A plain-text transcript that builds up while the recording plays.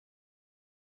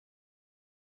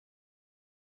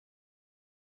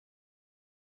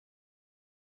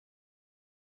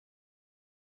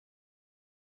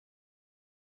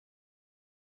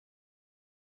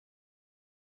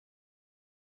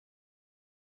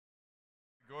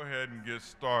go ahead and get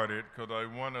started because I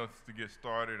want us to get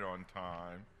started on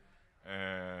time,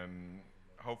 and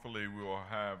hopefully we will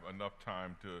have enough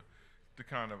time to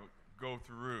kind of go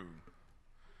through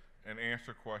and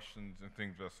answer questions and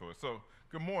things of that sort. So,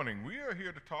 good morning. We are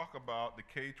here to talk about the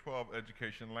K-12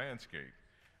 education landscape,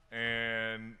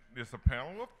 and it's a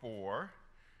panel of four.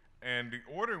 And the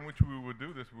order in which we will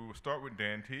do this, we will start with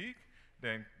Dan Teague.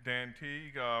 Dan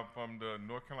Teague from the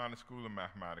North Carolina School of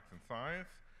Mathematics and Science,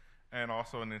 and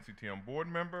also an NCTM board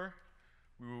member.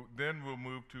 We'll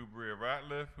move to Brea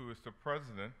Ratliff, who is the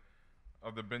president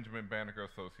of the Benjamin Banneker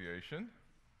Association.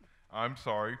 I'm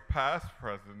sorry, past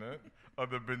president of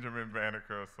the Benjamin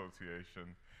Banneker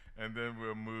Association. And then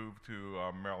we'll move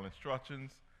to Marilyn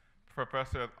Strutchens,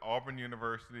 professor at Auburn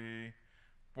University,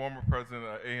 former president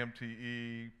of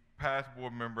AMTE, past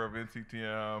board member of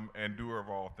NCTM, and doer of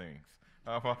all things.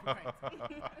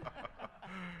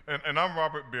 and I'm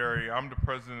Robert Berry. I'm the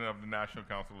president of the National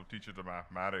Council of Teachers of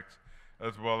Mathematics,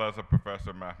 as well as a professor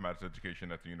of mathematics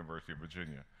education at the University of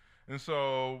Virginia. And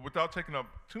so, without taking up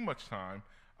too much time,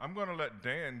 I'm going to let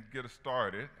Dan get us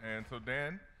started. And so,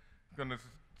 Dan, I'm going to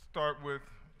start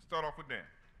off with Dan.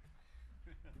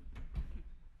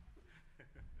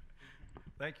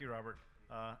 Thank you, Robert.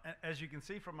 As you can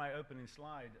see from my opening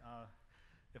slide,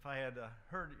 if I had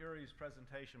heard Uri's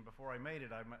presentation before I made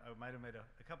it, I might have made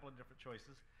a couple of different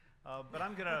choices. But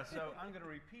I'm gonna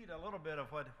repeat a little bit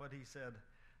of what he said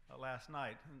last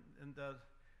night. And to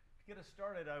get us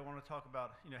started, I want to talk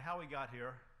about how we got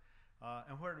here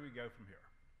and where do we go from here.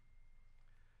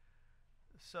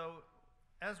 So,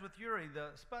 as with Uri,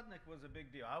 the Sputnik was a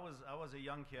big deal. I was a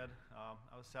young kid.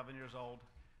 I was 7 years old.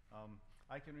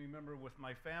 I can remember with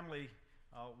my family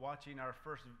watching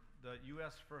the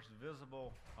U.S. first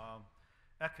visible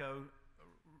echo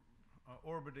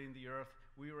orbiting the Earth.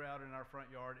 We were out in our front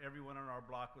yard. Everyone on our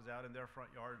block was out in their front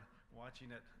yard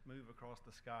watching it move across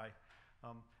the sky.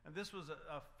 And this was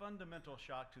a fundamental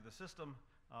shock to the system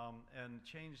and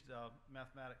changed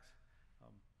mathematics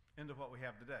into what we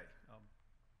have today.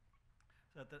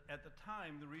 At the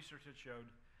time, the research had showed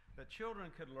that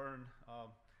children could learn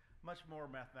much more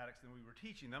mathematics than we were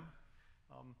teaching them.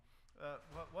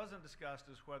 What wasn't discussed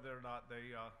is whether or not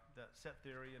that set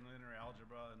theory and linear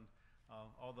algebra and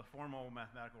all the formal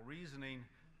mathematical reasoning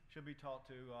should be taught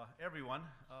to everyone.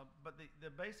 But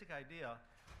the basic idea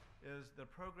is the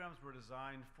programs were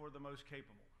designed for the most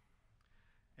capable.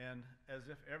 And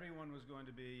as if everyone was going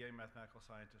to be a mathematical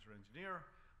scientist or engineer.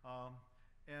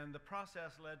 And the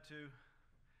process led to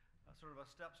sort of a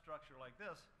step structure like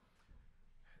this.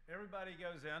 Everybody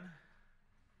goes in,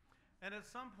 and at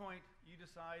some point you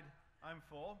decide, I'm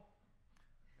full,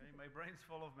 okay, my brain's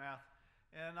full of math,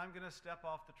 and I'm going to step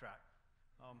off the track.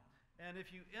 And if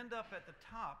you end up at the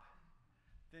top,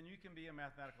 then you can be a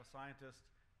mathematical scientist,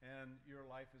 and your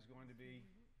life is going to be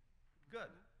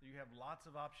good. You have lots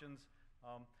of options.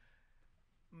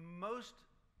 Most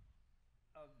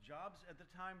jobs at the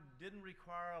time didn't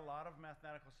require a lot of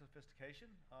mathematical sophistication.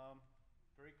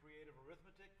 Very creative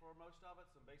arithmetic for most of it,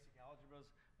 some basic algebras,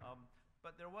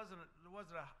 but there wasn't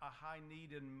a high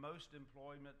need in most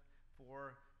employment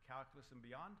for calculus and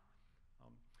beyond.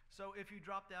 So if you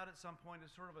dropped out at some point,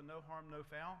 it's sort of a no harm, no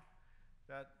foul.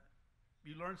 That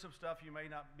you learn some stuff you may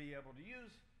not be able to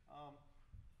use.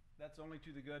 That's only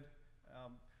to the good.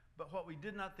 But what we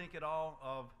did not think at all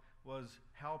of was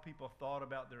how people thought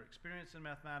about their experience in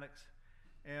mathematics.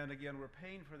 And again, we're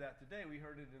paying for that today. We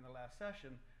heard it in the last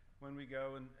session when we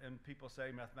go and people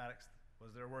say mathematics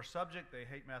was their worst subject. They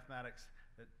hate mathematics.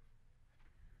 It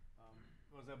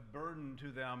was a burden to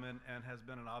them and has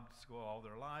been an obstacle all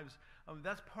their lives.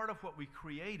 That's part of what we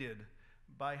created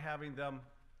by having them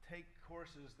take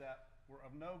courses that were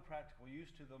of no practical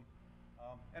use to them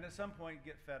and at some point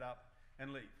get fed up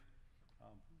and leave.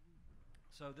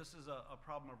 So this is a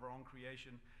problem of our own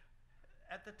creation.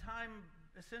 At the time,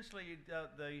 essentially,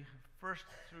 the first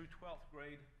through 12th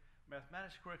grade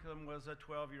mathematics curriculum was a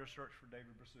 12-year search for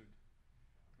David Bersoud.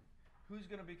 Who's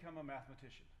going to become a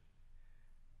mathematician?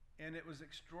 And it was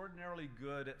extraordinarily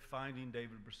good at finding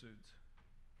David Bersouds.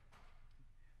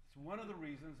 It's one of the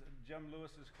reasons, Jim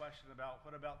Lewis's question about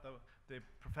what about the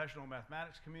professional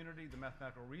mathematics community, the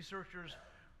mathematical researchers,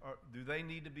 do they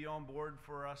need to be on board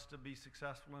for us to be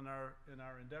successful in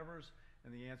our endeavors?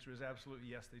 And the answer is absolutely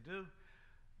yes, they do.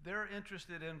 They're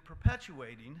interested in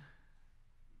perpetuating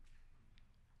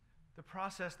the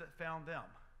process that found them.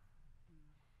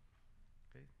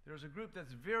 Okay? There's a group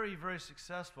that's very, very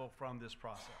successful from this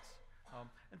process.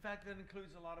 In fact, that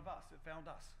includes a lot of us. It found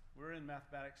us. We're in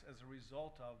mathematics as a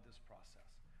result of this process.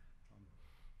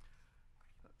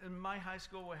 In my high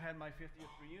school, we had my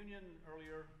 50th reunion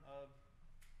earlier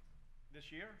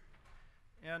this year,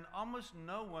 and almost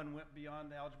no one went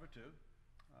beyond Algebra 2.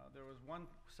 There was one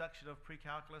section of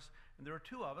pre-calculus, and there were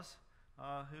two of us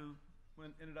who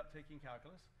ended up taking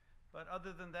calculus. But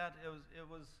other than that,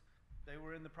 they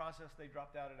were in the process. They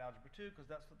dropped out at Algebra 2 because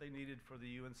that's what they needed for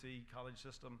the UNC college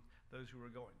system, those who were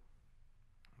going.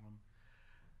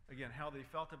 Again, how they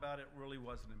felt about it really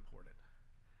wasn't important.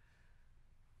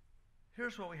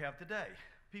 Here's what we have today.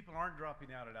 People aren't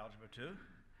dropping out at Algebra 2.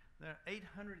 There are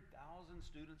 800,000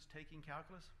 students taking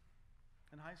calculus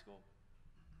in high school.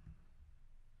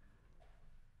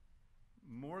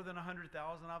 More than 100,000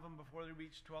 of them before they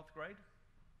reach 12th grade.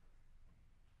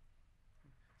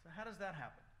 So how does that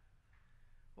happen?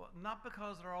 Well, not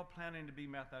because they're all planning to be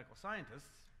mathematical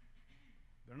scientists.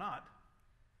 They're not.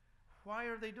 Why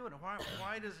are they doing it?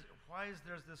 Why is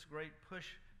there this great push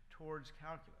towards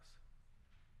calculus?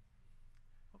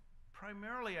 Well,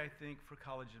 primarily, I think, for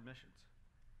college admissions.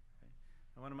 Okay?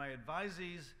 And one of my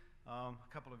advisees a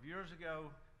couple of years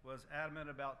ago was adamant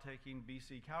about taking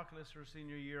BC calculus her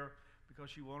senior year because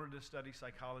she wanted to study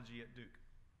psychology at Duke.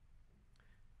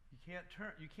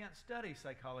 You can't study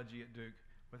psychology at Duke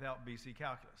without BC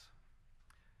calculus.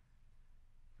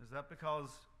 Is that because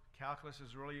calculus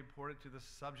is really important to the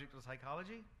subject of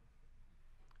psychology?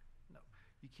 No.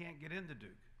 You can't get into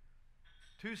Duke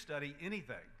to study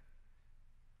anything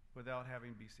without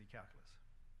having BC calculus.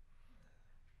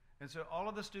 And so all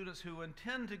of the students who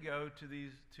intend to go to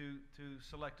these to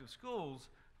selective schools,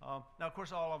 now of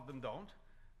course all of them don't,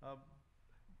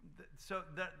 so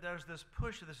there's this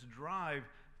push, this drive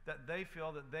that they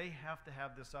feel that they have to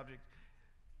have this subject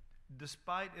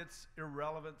despite its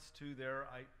irrelevance to their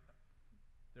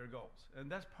goals.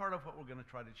 And that's part of what we're going to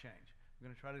try to change. We're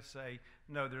going to try to say,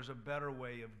 no, there's a better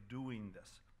way of doing this.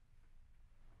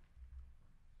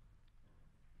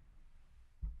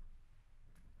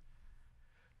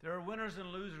 There are winners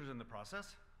and losers in the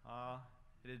process.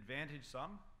 It advantaged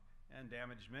some and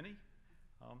damaged many.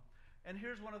 And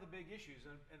here's one of the big issues,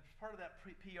 and it's part of that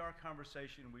PR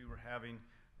conversation we were having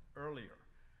earlier,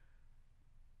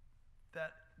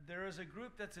 that there is a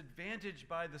group that's advantaged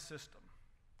by the system.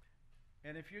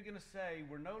 And if you're going to say,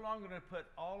 we're no longer going to put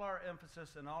all our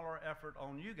emphasis and all our effort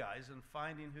on you guys and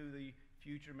finding who the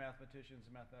future mathematicians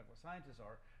and mathematical scientists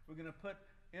are, we're going to put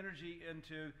energy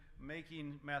into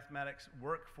making mathematics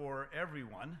work for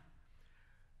everyone,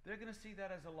 they're going to see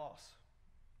that as a loss.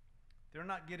 They're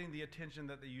not getting the attention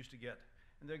that they used to get,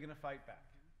 and they're going to fight back.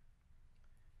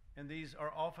 And these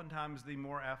are oftentimes the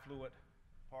more affluent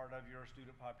part of your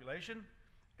student population,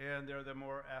 and they're the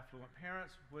more affluent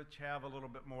parents, which have a little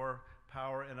bit more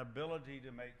power and ability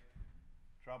to make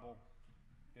trouble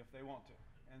if they want to.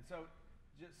 And so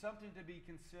just something to be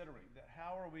considering, that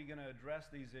how are we going to address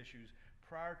these issues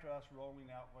prior to us rolling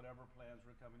out whatever plans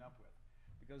we're coming up with.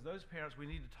 Because those parents, we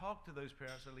need to talk to those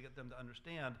parents to get them to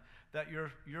understand that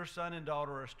your son and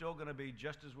daughter are still going to be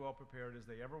just as well prepared as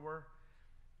they ever were.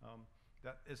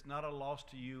 That it's not a loss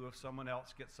to you if someone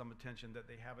else gets some attention that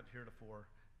they haven't heretofore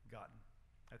gotten.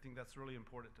 I think that's really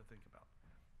important to think about.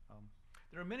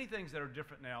 There are many things that are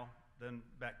different now than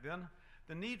back then.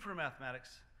 The need for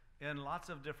mathematics in lots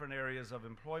of different areas of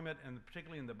employment, and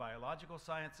particularly in the biological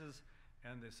sciences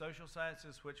and the social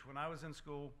sciences, which when I was in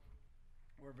school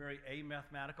were very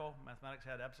amathematical. Mathematics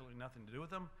had absolutely nothing to do with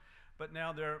them. But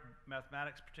now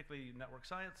mathematics, particularly network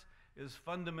science, is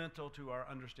fundamental to our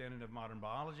understanding of modern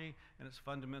biology, and it's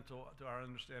fundamental to our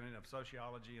understanding of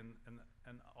sociology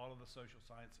and all of the social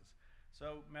sciences.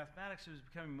 So mathematics is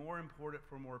becoming more important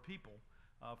for more people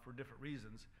for different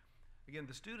reasons. Again,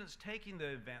 the students taking the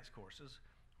advanced courses,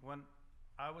 when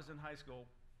I was in high school,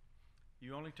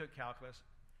 you only took calculus.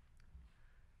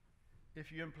 If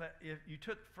you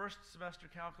took first semester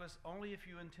calculus only if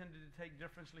you intended to take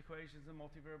differential equations and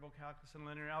multivariable calculus and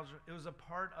linear algebra. It was a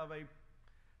part of a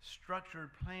structured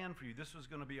plan for you. This was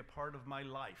going to be a part of my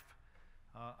life.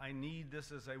 I need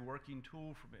this as a working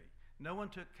tool for me. No one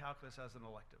took calculus as an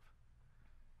elective.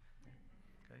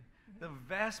 Okay? The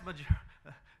vast majority.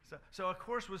 So a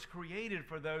course was created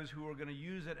for those who were going to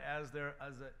use it as the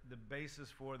basis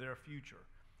for their future.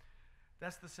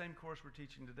 That's the same course we're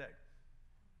teaching today.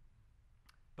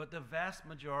 But the vast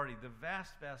majority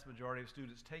of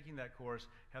students taking that course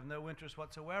have no interest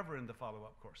whatsoever in the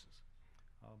follow-up courses.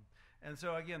 And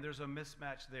so again, there's a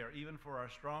mismatch there. Even for our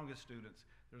strongest students,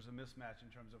 there's a mismatch in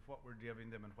terms of what we're giving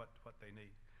them and what they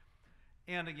need.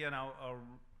 And again, I'll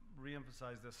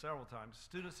re-emphasize this several times.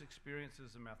 Students'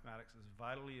 experiences in mathematics is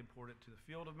vitally important to the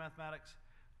field of mathematics,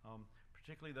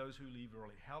 particularly those who leave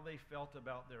early. How they felt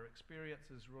about their experience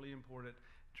is really important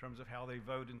in terms of how they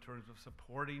vote, in terms of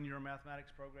supporting your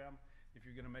mathematics program. If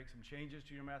you're going to make some changes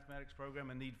to your mathematics program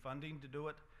and need funding to do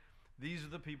it, These are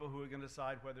the people who are going to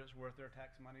decide whether it's worth their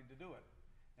tax money to do it.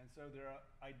 And so their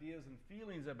ideas and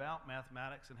feelings about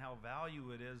mathematics and how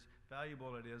valuable it is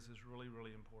really,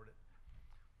 really important.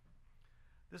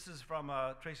 This is from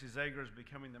Tracy Zager's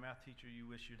Becoming the Math Teacher You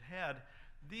Wish You'd Had.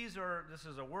 This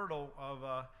is a wordle of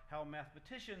how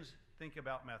mathematicians think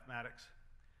about mathematics,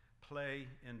 play,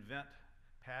 invent,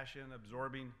 passion,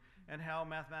 absorbing, and how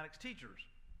mathematics teachers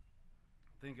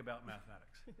think about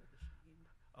mathematics.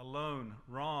 Alone,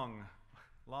 wrong,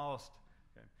 lost.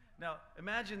 Okay. Now,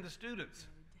 imagine the students.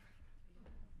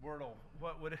 Wordle,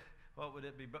 what would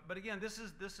it be? But again, this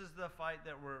is the fight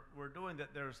that we're doing.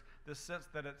 That there's this sense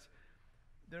that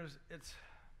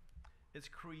it's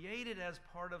created as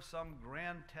part of some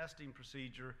grand testing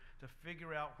procedure to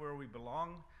figure out where we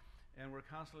belong, and we're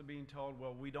constantly being told,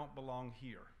 well, we don't belong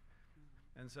here.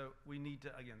 And so we need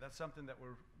to, again, that's something that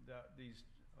these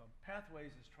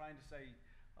pathways is trying to say,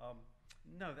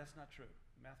 no, that's not true.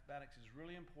 Mathematics is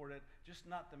really important, just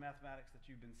not the mathematics that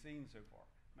you've been seeing so far.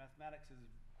 Mathematics is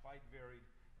quite varied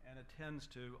and attends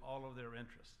to all of their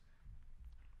interests.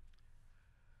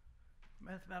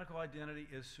 Mathematical identity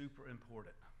is super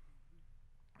important.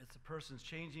 It's a person's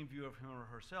changing view of him or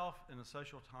herself in a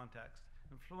social context,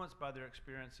 influenced by their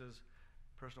experiences,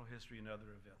 personal history, and other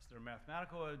events. Their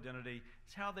mathematical identity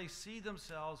is how they see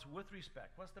themselves with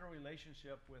respect. What's their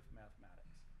relationship with mathematics?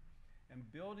 And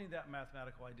building that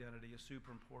mathematical identity is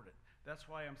super important. That's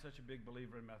why I'm such a big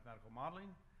believer in mathematical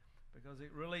modeling, because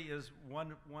it really is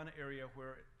one area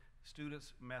where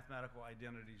students' mathematical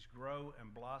identities grow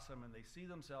and blossom, and they see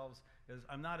themselves as,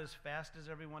 I'm not as fast as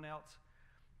everyone else,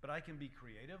 but I can be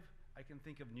creative. I can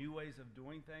think of new ways of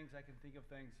doing things. I can think of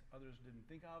things others didn't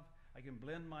think of. I can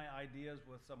blend my ideas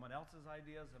with someone else's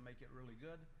ideas and make it really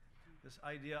good. This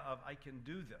idea of I can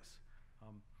do this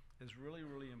is really,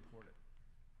 really important.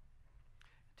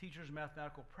 Teachers'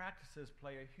 mathematical practices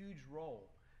play a huge role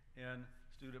in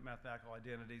student mathematical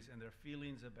identities and their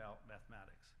feelings about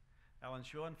mathematics. Alan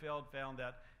Schoenfeld found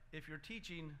that if you're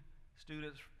teaching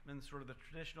students in sort of the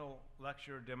traditional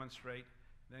lecture, demonstrate,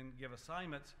 then give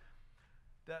assignments,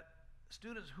 that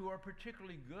students who are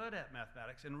particularly good at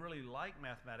mathematics and really like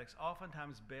mathematics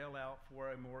oftentimes bail out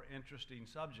for a more interesting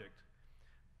subject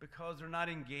because they're not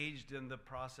engaged in the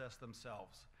process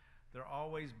themselves. They're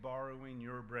always borrowing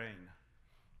your brain.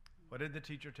 What did the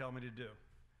teacher tell me to do?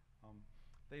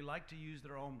 They like to use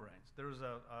their own brains. There was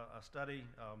a study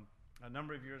a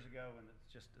number of years ago, and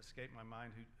it's just escaped my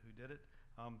mind who did it,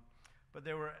 but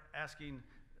they were asking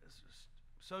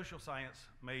social science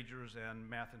majors and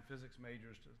math and physics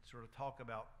majors to sort of talk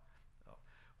about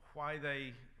why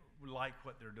they like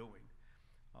what they're doing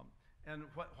and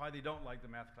why they don't like the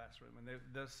math classroom. And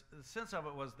the sense of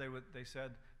it was they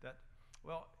said that,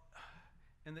 well,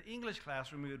 in the English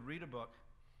classroom we would read a book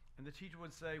and the teacher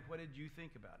would say, what did you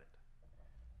think about it?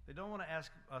 They don't want to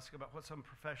ask us about what some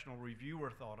professional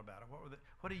reviewer thought about it.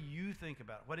 What do you think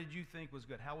about it? What did you think was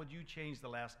good? How would you change the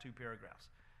last two paragraphs?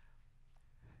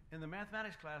 In the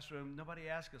mathematics classroom, nobody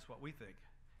asked us what we think.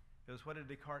 It was, what did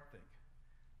Descartes think?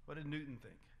 What did Newton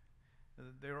think?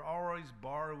 They were always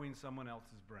borrowing someone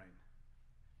else's brain.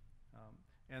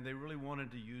 And they really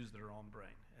wanted to use their own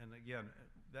brain. And again,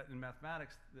 that in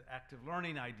mathematics, the active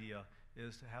learning idea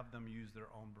is to have them use their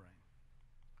own brain.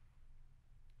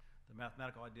 The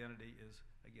mathematical identity is,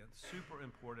 again, super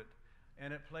important.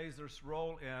 And it plays this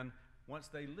role in, once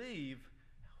they leave,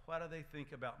 what do they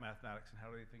think about mathematics and how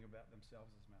do they think about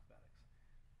themselves as mathematics?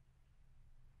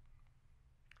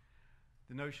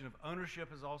 The notion of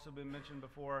ownership has also been mentioned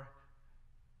before.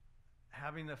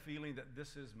 Having the feeling that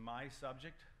this is my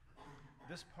subject.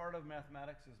 This part of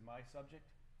mathematics is my subject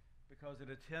because it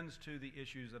attends to the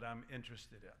issues that I'm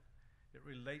interested in. It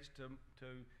relates to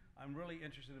I'm really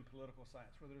interested in political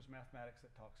science, where there's mathematics that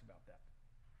talks about that.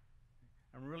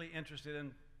 I'm really interested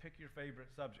in, pick your favorite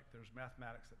subject, there's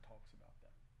mathematics that talks about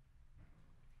that.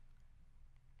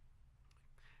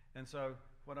 And so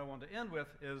what I want to end with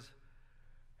is,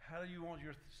 how do you want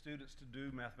your students to do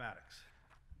mathematics?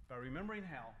 By remembering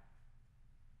how,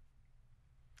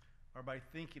 or by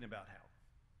thinking about how?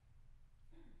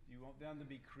 Do you want them to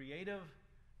be creative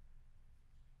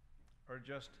or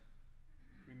just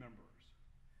rememberers?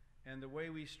 And the way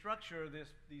we structure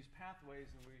these pathways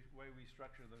and the way we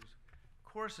structure those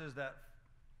courses that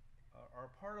are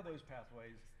part of those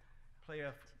pathways play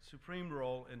a supreme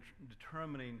role in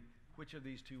determining which of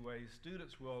these two ways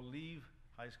students will leave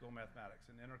high school mathematics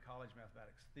and enter college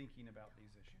mathematics thinking about these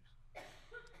issues.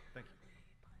 Thank you.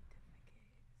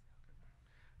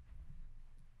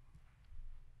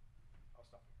 I'll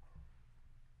stop.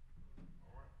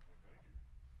 All right, well, thank you.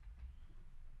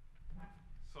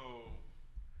 So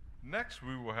Next,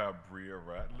 we will have Brea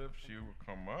Ratliff. She will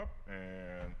come up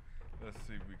and let's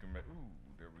see if we can make. Ooh,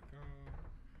 there we go.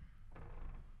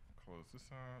 Close this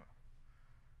out.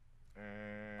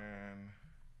 And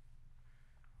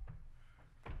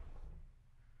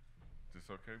is this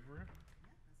okay, Brea?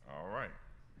 All right.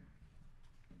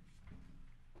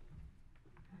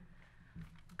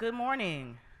 Good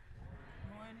morning.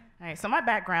 Good morning. All right, so my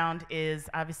background is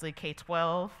obviously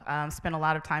K-12. Spent a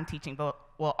lot of time teaching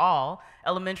all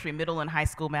elementary, middle, and high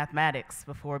school mathematics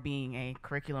before being a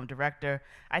curriculum director.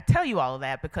 I tell you all of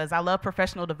that because I love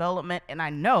professional development, and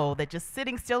I know that just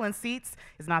sitting still in seats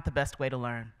is not the best way to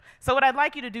learn. So what I'd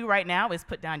like you to do right now is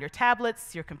put down your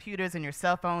tablets, your computers, and your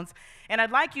cell phones, and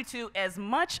I'd like you to, as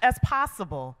much as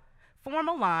possible, form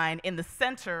a line in the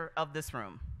center of this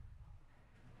room.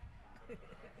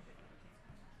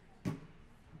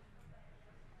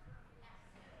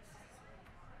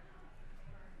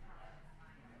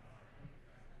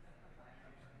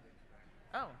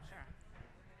 Oh, sure.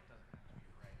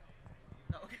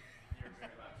 Oh, okay.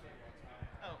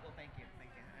 Oh, well, thank you,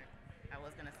 thank you. I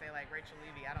was gonna say like Rachel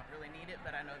Levy, I don't really need it,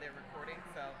 but I know they're recording,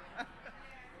 so.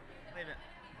 Leave it.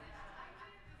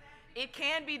 It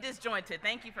can be disjointed.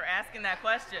 Thank you for asking that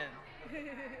question.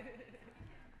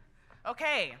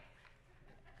 Okay.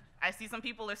 I see some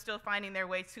people are still finding their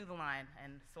way to the line,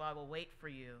 and so I will wait for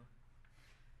you.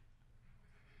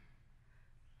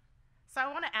 So I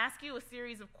want to ask you a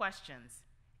series of questions.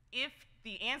 If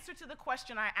the answer to the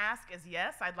question I ask is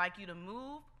yes, I'd like you to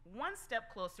move one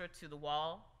step closer to the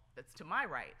wall that's to my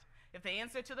right. If the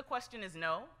answer to the question is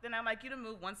no, then I'd like you to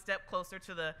move one step closer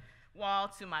to the wall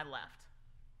to my left.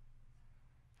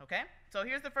 Okay? So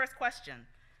here's the first question,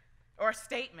 or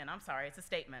statement. I'm sorry, it's a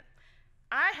statement.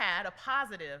 I had a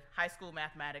positive high school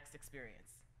mathematics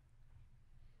experience.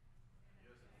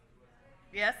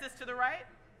 Yes is to the right.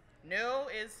 No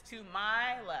is to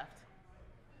my left.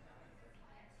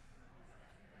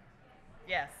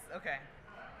 Yes, okay.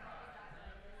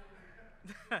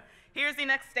 Here's the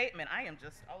next statement. I am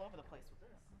just all over the place with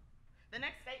this. The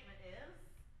next statement is,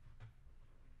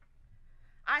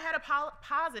 I had a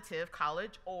positive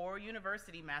college or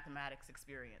university mathematics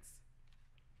experience.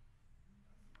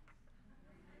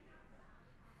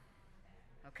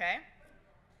 Okay?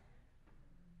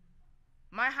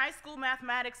 My high school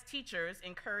mathematics teachers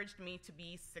encouraged me to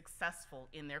be successful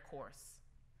in their course.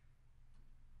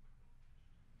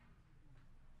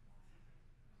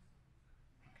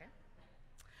 Okay.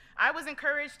 I was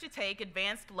encouraged to take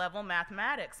advanced level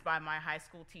mathematics by my high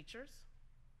school teachers.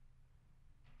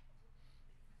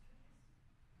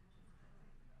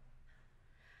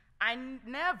 I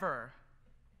never,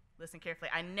 listen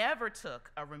carefully, I never took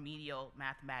a remedial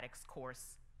mathematics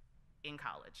course in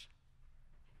college.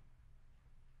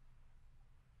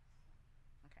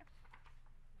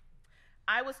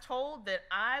 I was told that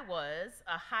I was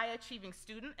a high-achieving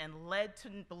student and led to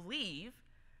believe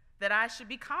that I should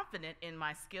be confident in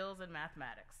my skills in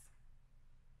mathematics.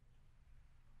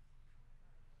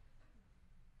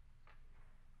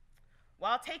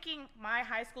 While taking my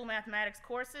high school mathematics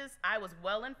courses, I was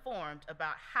well informed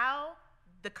about how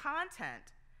the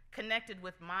content connected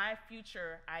with my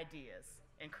future ideas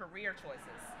and career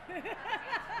choices.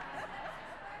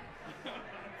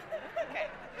 Okay.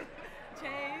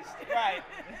 Changed. Right.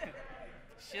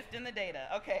 Shifting the data.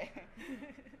 Okay.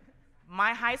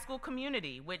 My high school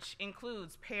community, which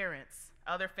includes parents,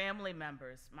 other family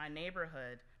members, my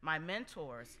neighborhood, my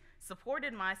mentors,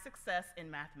 supported my success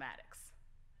in mathematics.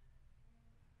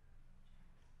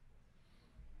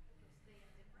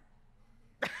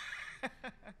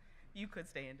 You could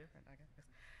stay indifferent, I guess.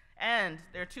 And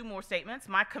there are two more statements.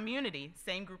 My community,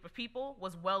 same group of people,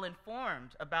 was well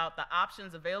informed about the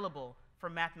options available for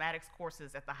mathematics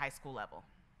courses at the high school level.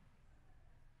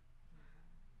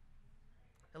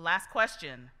 The last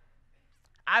question.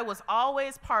 I was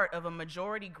always part of a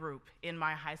majority group in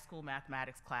my high school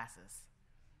mathematics classes.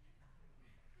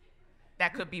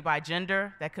 That could be by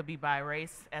gender, that could be by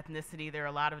race, ethnicity. There are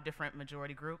a lot of different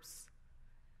majority groups.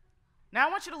 Now I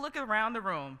want you to look around the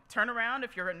room. Turn around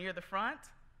if you're near the front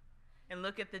and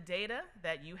look at the data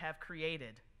that you have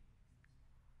created.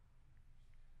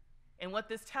 And what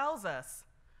this tells us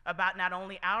about not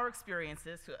only our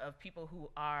experiences of people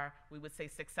who are, we would say,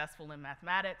 successful in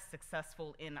mathematics,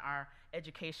 successful in our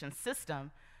education system,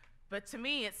 but to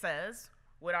me it says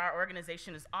what our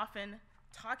organization is often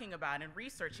talking about and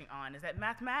researching on is that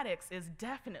mathematics is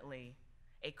definitely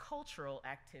a cultural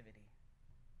activity.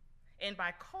 And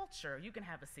by culture, you can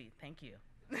have a seat. Thank you.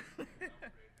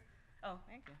 Oh,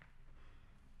 thank you.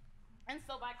 And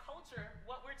so by culture,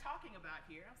 what we're talking about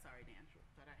here, I'm sorry, Dan,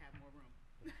 thought I had more room.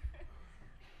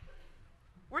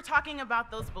 We're talking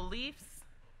about those beliefs,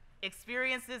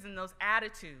 experiences, and those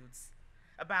attitudes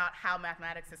about how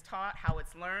mathematics is taught, how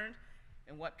it's learned,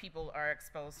 and what people are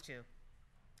exposed to.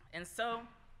 And so,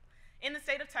 in the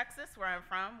state of Texas, where I'm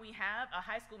from, we have a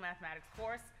high school mathematics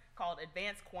course called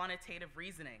Advanced Quantitative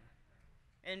Reasoning.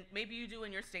 And maybe you do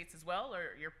in your states as well,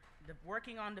 or you're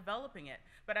working on developing it.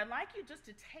 But I'd like you just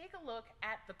to take a look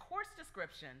at the course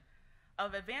description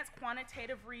of Advanced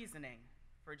Quantitative Reasoning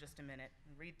for just a minute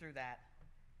and read through that.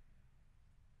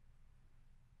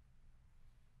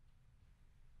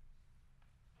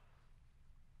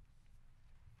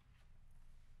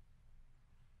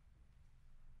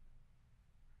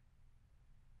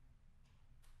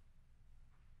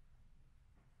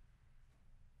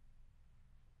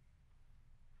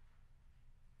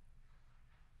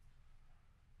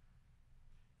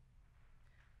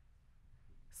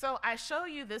 So I show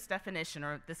you this definition,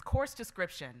 or this course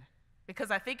description, because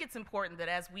I think it's important that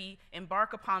as we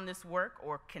embark upon this work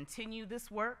or continue this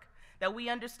work, that we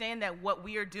understand that what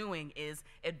we are doing is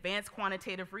advanced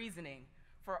quantitative reasoning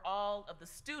for all of the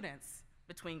students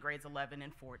between grades 11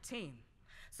 and 14.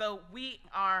 So we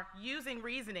are using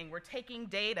reasoning, we're taking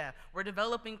data, we're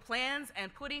developing plans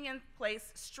and putting in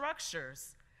place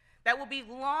structures that will be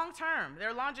long-term.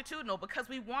 They're longitudinal because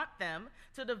we want them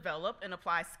to develop and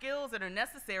apply skills that are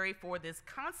necessary for this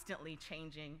constantly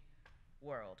changing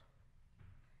world.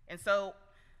 And so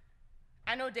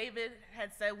I know David had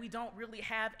said we don't really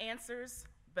have answers,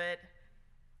 but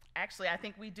actually I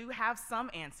think we do have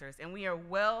some answers, and we are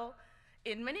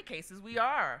in many cases, we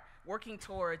are working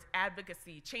towards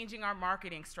advocacy, changing our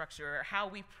marketing structure, how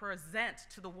we present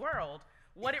to the world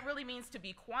what it really means to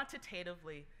be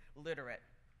quantitatively literate.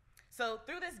 So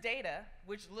through this data,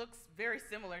 which looks very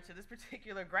similar to this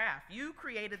particular graph, you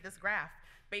created this graph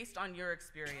based on your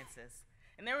experiences.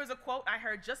 And there was a quote I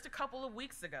heard just a couple of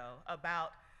weeks ago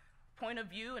about point of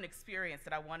view and experience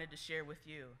that I wanted to share with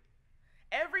you.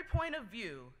 Every point of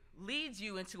view leads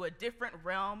you into a different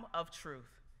realm of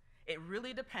truth. It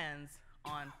really depends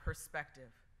on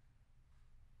perspective.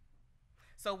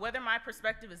 So whether my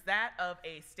perspective is that of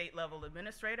a state-level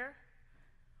administrator,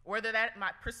 whether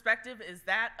my perspective is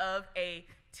that of a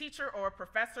teacher or a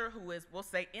professor who is, we'll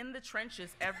say, in the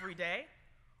trenches every day,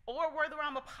 or whether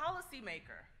I'm a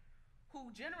policymaker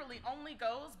who generally only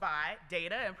goes by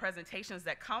data and presentations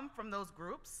that come from those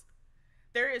groups,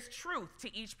 there is truth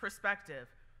to each perspective.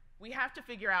 We have to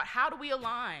figure out how do we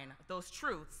align those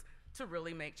truths to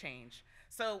really make change.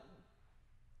 So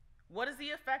what is the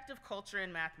effect of culture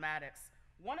in mathematics?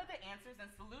 One of the answers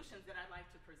and solutions that I'd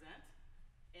like to present,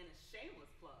 and a shameless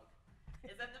plug,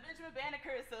 is that the Benjamin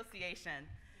Banneker Association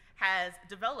has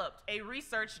developed a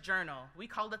research journal. We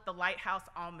call it the Lighthouse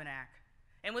Almanac.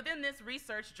 And within this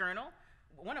research journal,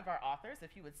 one of our authors,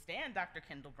 if you would stand, Dr.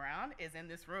 Kendall Brown, is in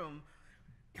this room.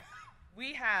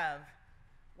 We have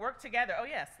worked together. Oh,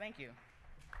 yes, thank you.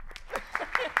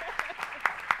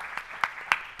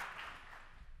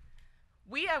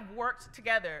 We have worked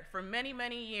together for many,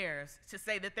 many years to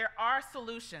say that there are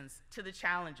solutions to the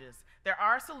challenges. There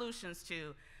are solutions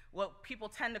to what people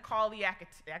tend to call the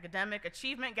academic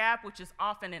achievement gap, which is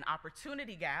often an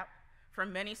opportunity gap for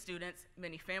many students,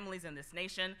 many families in this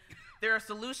nation. There are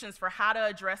solutions for how to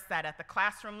address that at the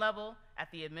classroom level, at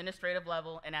the administrative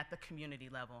level, and at the community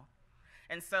level.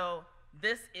 And so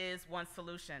this is one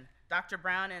solution. Dr.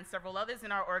 Brown and several others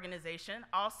in our organization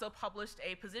also published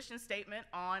a position statement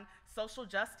on social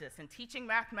justice and teaching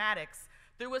mathematics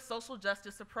through a social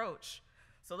justice approach.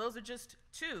 So those are just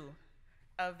two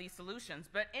of the solutions.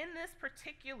 But in this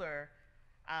particular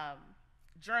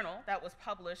journal that was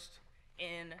published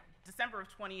in December of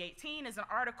 2018 is an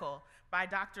article by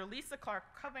Dr. Lisa Clark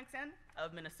Covington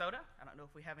of Minnesota. I don't know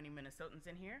if we have any Minnesotans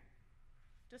in here.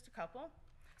 Just a couple.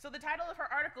 So the title of her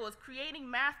article is Creating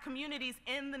Math Communities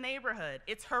in the Neighborhood.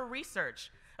 It's her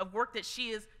research of work that she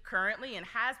is currently and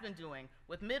has been doing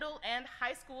with middle and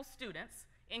high school students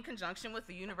in conjunction with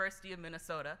the University of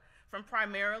Minnesota from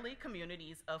primarily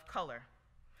communities of color.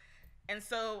 And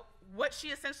so what she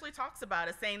essentially talks about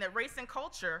is saying that race and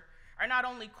culture are not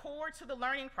only core to the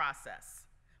learning process,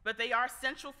 but they are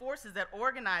central forces that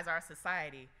organize our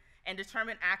society and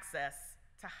determine access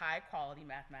to high-quality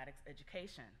mathematics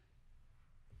education.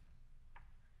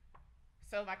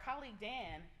 So my colleague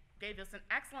Dan gave us an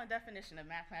excellent definition of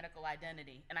mathematical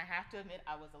identity, and I have to admit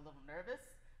I was a little nervous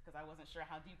because I wasn't sure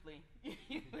how deeply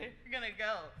you were gonna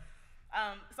go.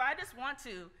 So I just want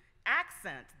to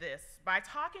accent this by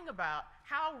talking about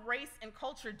how race and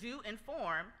culture do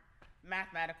inform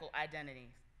mathematical identities.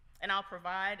 And I'll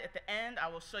provide, at the end, I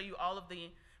will show you all of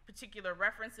the particular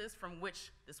references from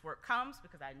which this work comes,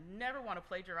 because I never want to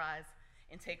plagiarize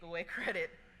and take away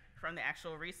credit from the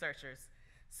actual researchers.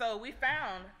 So we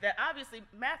found that obviously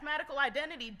mathematical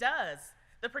identity does.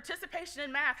 The participation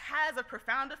in math has a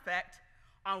profound effect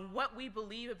on what we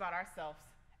believe about ourselves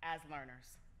as learners.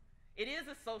 It is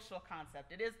a social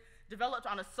concept. It is developed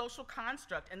on a social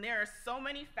construct, and there are so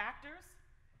many factors.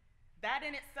 That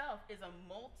in itself is a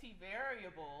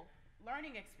multivariable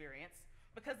learning experience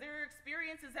because there are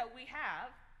experiences that we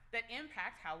have that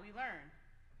impact how we learn.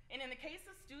 And in the case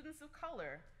of students of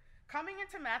color, coming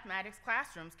into mathematics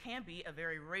classrooms can be a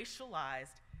very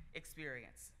racialized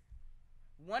experience.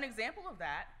 One example of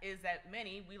that is that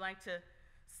we like to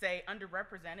say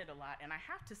underrepresented a lot, and I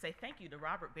have to say thank you to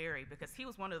Robert Berry because he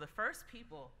was one of the first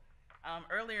people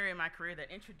earlier in my career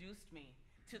that introduced me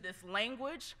to this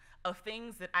language of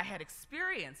things that I had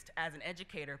experienced as an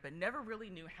educator but never really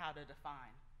knew how to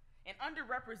define. And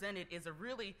underrepresented is a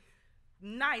really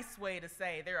nice way to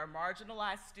say there are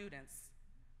marginalized students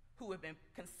who have been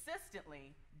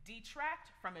consistently detracked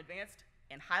from advanced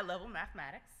and high-level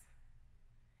mathematics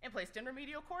and placed in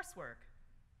remedial coursework.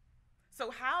 So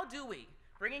how do we,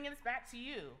 bringing this back to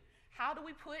you, how do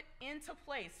we put into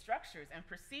place structures and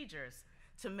procedures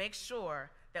to make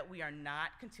sure that we are not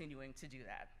continuing to do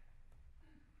that?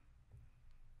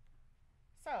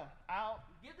 So I'll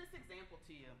give this example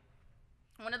to you.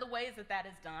 One of the ways that that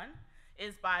is done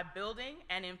is by building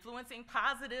and influencing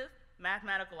positive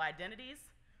mathematical identities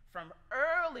from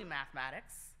early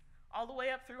mathematics all the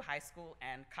way up through high school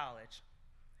and college.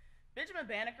 Benjamin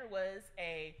Banneker was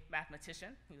a mathematician.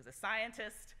 He was a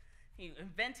scientist. He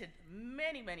invented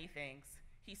many, many things.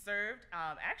 He served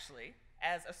actually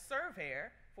as a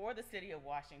surveyor for the city of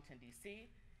Washington, D.C.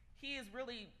 He is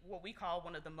really what we call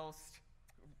one of the most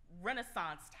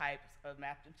Renaissance types of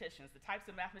mathematicians, the types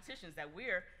of mathematicians that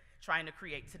we're trying to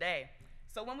create today.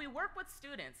 So when we work with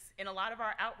students in a lot of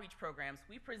our outreach programs,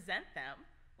 we present them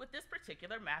with this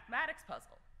particular mathematics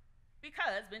puzzle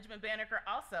because Benjamin Banneker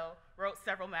also wrote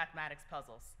several mathematics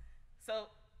puzzles. So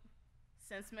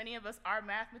since many of us are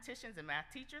mathematicians and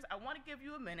math teachers, I want to give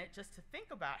you a minute just to think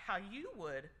about how you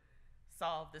would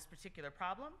solve this particular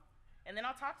problem, and then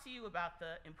I'll talk to you about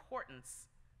the importance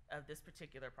of this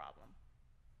particular problem.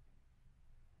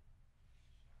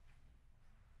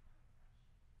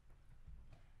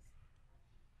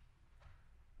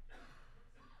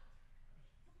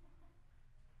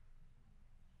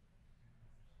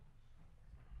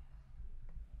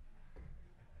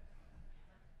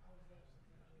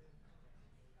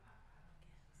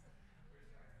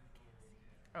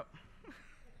 Oh.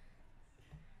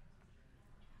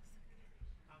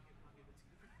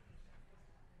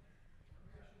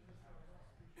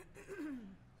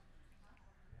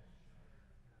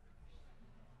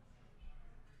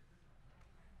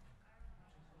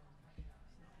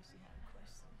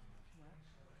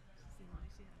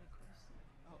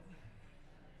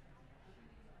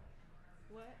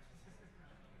 What?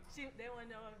 They want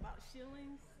to know about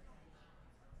shillings?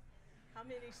 How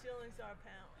many shillings are a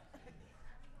pound?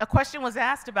 A question was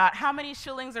asked about how many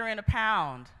shillings are in a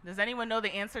pound. Does anyone know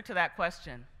the answer to that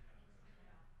question?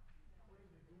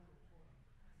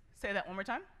 Say that one more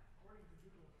time.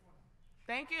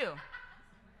 Thank you.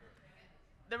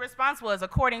 The response was,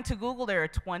 according to Google, there are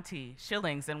 20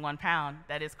 shillings in 1 pound.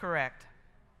 That is correct.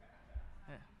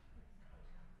 Yeah.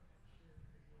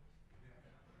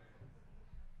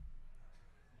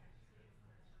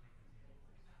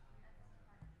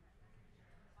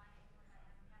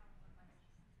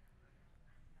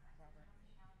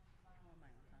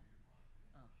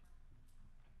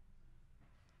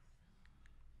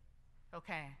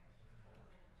 Okay.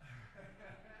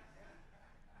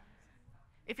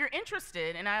 If you're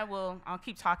interested, and I'll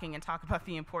keep talking and talk about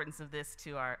the importance of this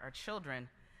to our children,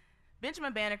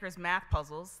 Benjamin Banneker's math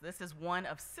puzzles, this is one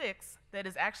of 6 that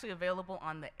is actually available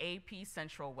on the AP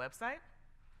Central website.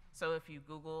 So if you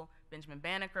Google Benjamin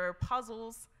Banneker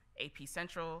puzzles, AP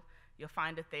Central, you'll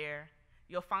find it there.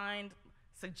 You'll find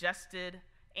suggested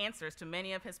answers to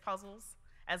many of his puzzles,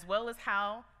 as well as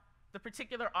how the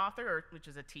particular author, which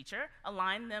is a teacher,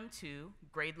 aligned them to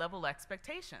grade level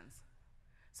expectations.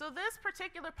 So this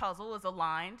particular puzzle is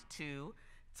aligned to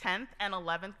 10th and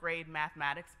 11th grade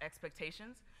mathematics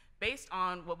expectations based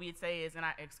on what we'd say is, and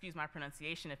I excuse my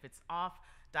pronunciation if it's off,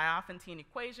 Diophantine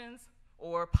equations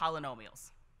or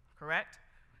polynomials, correct?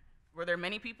 Were there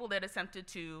many people that attempted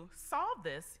to solve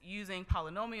this using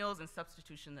polynomials and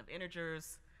substitution of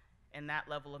integers and that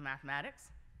level of mathematics?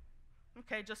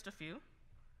 Okay, just a few.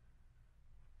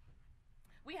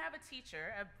 We have a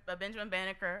teacher, a Benjamin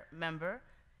Banneker member,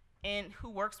 who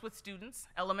works with students,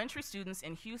 elementary students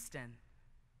in Houston.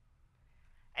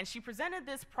 And she presented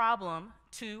this problem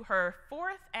to her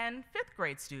 4th and 5th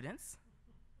grade students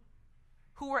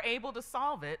who were able to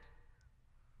solve it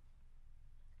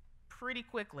pretty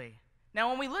quickly. Now,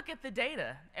 when we look at the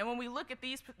data and when we look at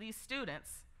these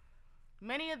students,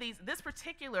 many of this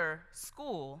particular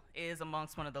school is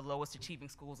amongst one of the lowest achieving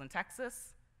schools in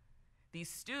Texas. These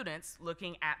students,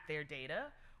 looking at their data,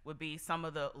 would be some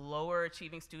of the lower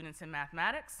achieving students in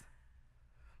mathematics.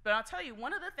 But I'll tell you,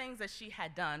 one of the things that she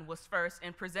had done was first,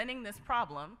 in presenting this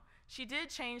problem, she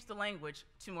did change the language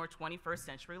to more 21st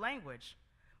century language.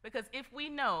 Because if we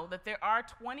know that there are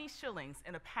 20 shillings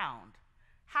in a pound,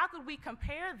 how could we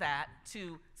compare that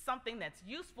to something that's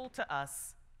useful to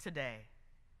us today?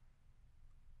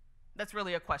 That's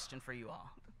really a question for you all.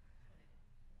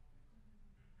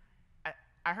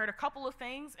 I heard a couple of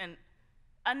things, and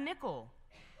a nickel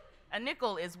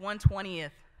is 1/20th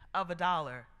of a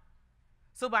dollar.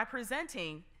 So by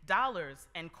presenting dollars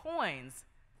and coins,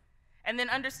 and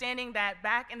then understanding that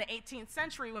back in the 18th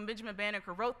century when Benjamin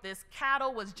Banneker wrote this,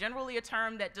 cattle was generally a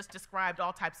term that just described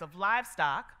all types of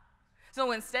livestock.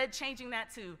 So instead changing that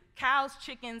to cows,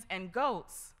 chickens, and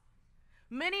goats,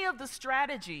 many of the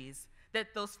strategies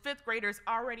that those fifth graders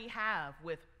already have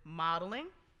with modeling,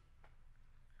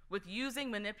 with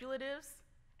using manipulatives,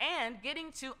 and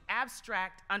getting to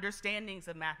abstract understandings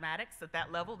of mathematics at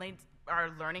that level. They are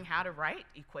learning how to write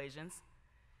equations.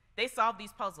 They solve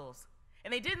these puzzles.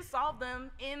 And they didn't solve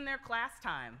them in their class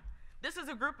time. This is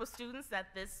a group of students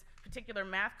that this particular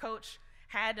math coach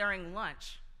had during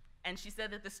lunch. And she said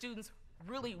that the students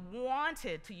really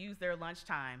wanted to use their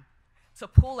lunchtime to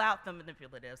pull out the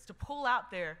manipulatives, to pull out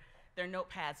their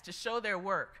notepads, to show their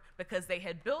work, because they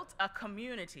had built a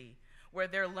community where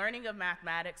their learning of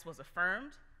mathematics was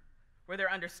affirmed, where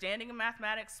their understanding of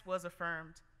mathematics was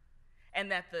affirmed,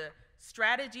 and that the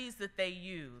strategies that they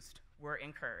used were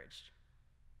encouraged.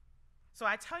 So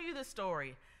I tell you this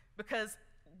story because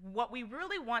what we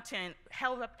really want to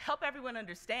help everyone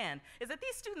understand is that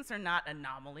these students are not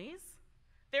anomalies.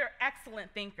 They're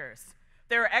excellent thinkers.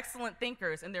 There are excellent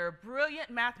thinkers, and there are brilliant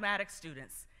mathematics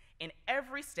students in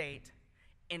every state,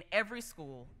 in every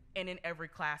school, and in every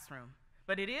classroom.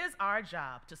 But it is our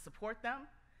job to support them,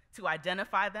 to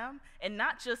identify them, and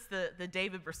not just the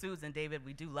David Bersudes, and David,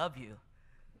 we do love you.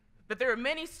 But there are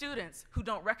many students who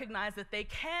don't recognize that they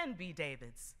can be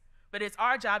Davids, but it's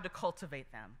our job to cultivate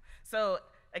them. So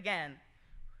again,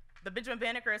 the Benjamin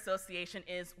Banneker Association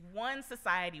is one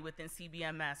society within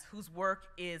CBMS whose work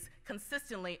is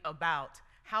consistently about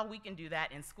how we can do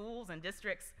that in schools and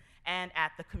districts and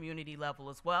at the community level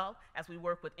as well, as we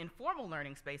work with informal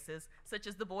learning spaces such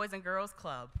as the Boys and Girls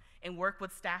Club, and work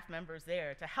with staff members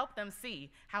there to help them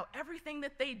see how everything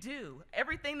that they do,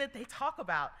 everything that they talk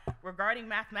about regarding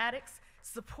mathematics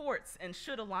supports and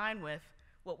should align with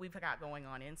what we've got going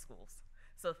on in schools.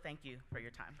 So thank you for your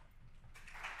time.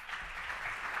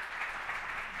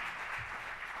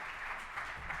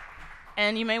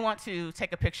 And you may want to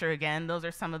take a picture again. Those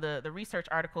are some of the research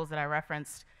articles that I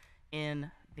referenced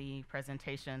in the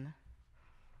presentation.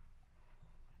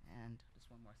 And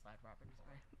just one more slide, Robert,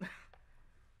 sorry.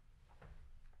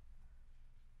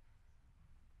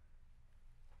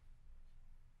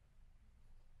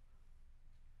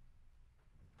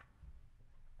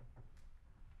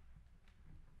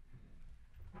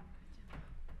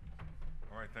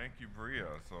 All right, thank you, Brea.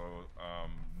 So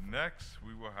next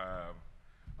we will have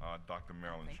Dr.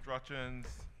 Marilyn Strutchens.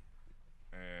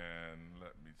 And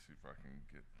let me see if I can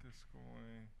get this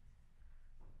going.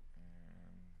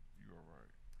 And you are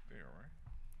right there, right?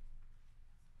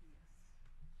 Yes.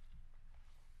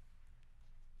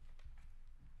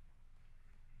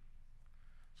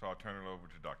 So I'll turn it over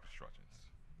to Dr. Strutchens.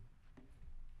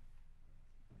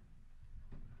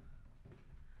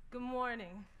 Good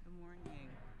morning. Good morning.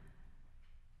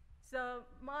 So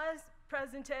my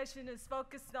presentation is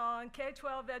focused on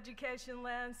K-12 education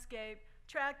landscape,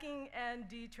 tracking and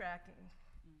detracking.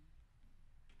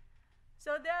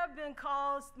 So there have been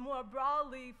calls more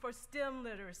broadly for STEM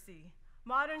literacy.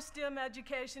 Modern STEM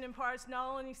education imparts not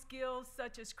only skills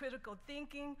such as critical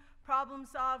thinking, problem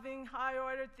solving, higher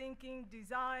order thinking,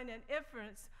 design, and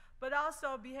inference, but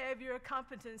also behavioral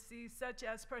competencies such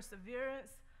as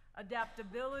perseverance,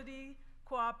 adaptability,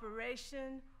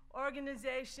 cooperation,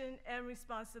 organization, and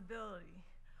responsibility.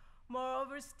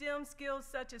 Moreover, STEM skills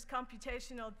such as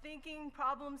computational thinking,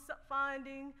 problem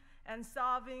finding, and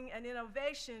solving, and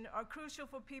innovation are crucial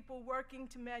for people working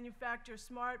to manufacture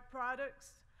smart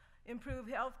products, improve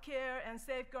healthcare, and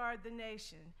safeguard the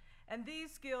nation. And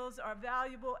these skills are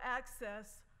valuable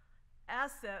assets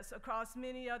across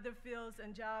many other fields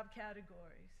and job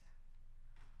categories.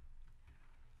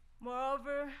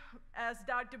 Moreover, as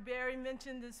Dr. Berry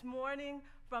mentioned this morning,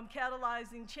 from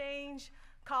catalyzing change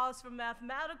Calls for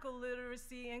mathematical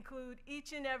literacy include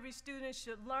each and every student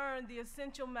should learn the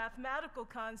essential mathematical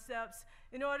concepts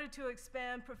in order to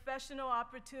expand professional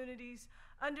opportunities,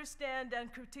 understand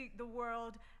and critique the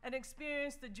world, and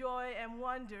experience the joy and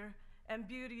wonder and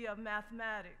beauty of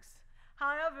mathematics.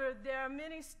 However, there are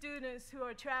many students who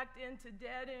are tracked into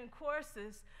dead-end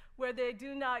courses where they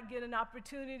do not get an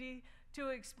opportunity to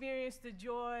experience the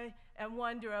joy and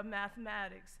wonder of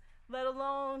mathematics, let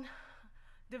alone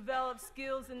develop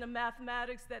skills in the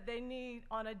mathematics that they need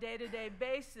on a day-to-day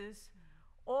basis,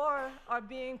 or are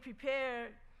being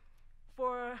prepared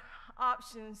for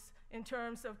options in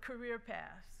terms of career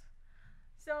paths.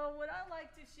 So what I'd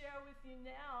like to share with you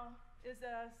now is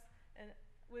and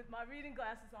with my reading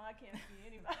glasses on, I can't see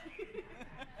anybody,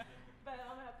 but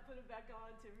I'm gonna have to put it back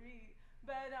on to read.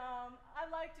 But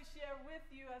I'd like to share with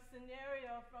you a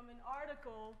scenario from an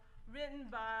article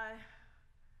written by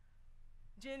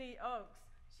Jenny Oakes.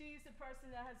 She's a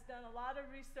person that has done a lot of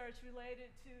research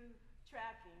related to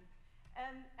tracking.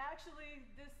 And actually,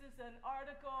 this is an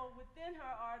article within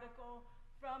her article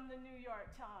from the New York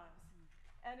Times.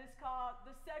 And it's called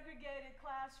The Segregated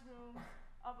Classrooms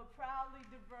of a Proudly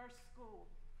Diverse School.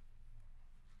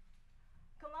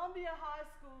 Columbia High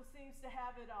School seems to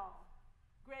have it all.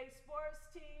 Great sports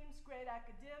teams, great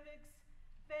academics,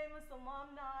 famous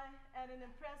alumni, and an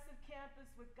impressive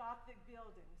campus with Gothic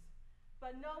buildings.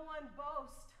 But no one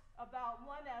boasts about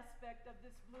one aspect of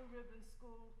this blue ribbon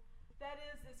school. That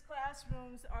is, its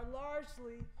classrooms are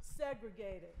largely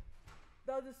segregated.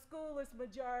 Though the school is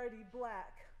majority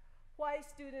black, white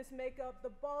students make up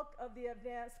the bulk of the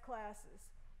advanced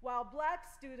classes, while black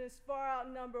students far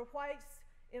outnumber whites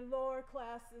in lower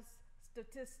classes,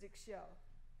 statistics show.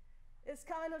 It's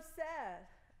kind of sad,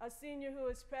 a senior who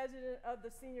is president of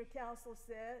the senior council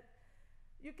said.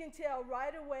 You can tell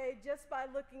right away just by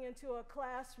looking into a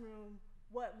classroom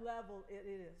what level it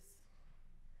is.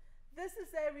 This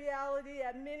is a reality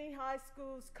at many high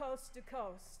schools coast to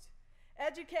coast.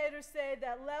 Educators say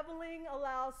that leveling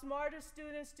allows smarter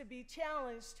students to be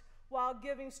challenged while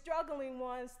giving struggling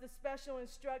ones the special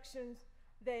instructions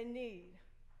they need.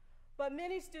 But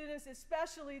many students,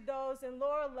 especially those in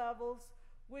lower levels,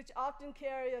 which often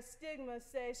carry a stigma,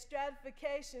 say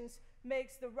stratifications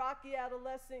makes the rocky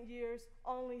adolescent years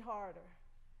only harder.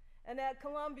 And at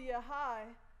Columbia High,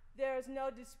 there is no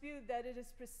dispute that it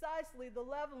is precisely the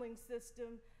leveling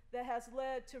system that has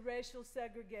led to racial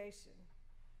segregation.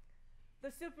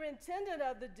 The superintendent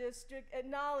of the district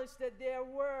acknowledged that there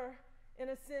were, in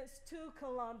a sense, two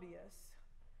Columbias.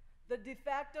 The de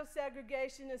facto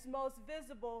segregation is most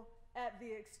visible at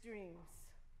the extremes.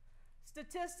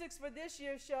 Statistics for this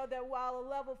year show that while a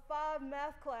level 5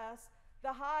 math class,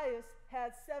 the highest,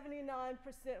 had 79%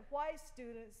 white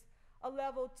students, a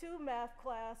level 2 math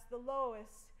class, the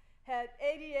lowest, had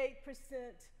 88%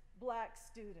 black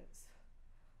students.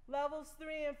 Levels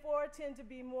 3 and 4 tend to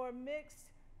be more mixed,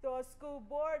 though a school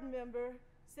board member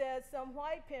said some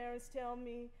white parents tell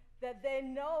me that they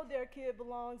know their kid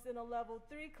belongs in a level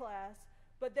 3 class,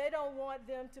 but they don't want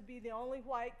them to be the only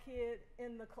white kid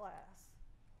in the class.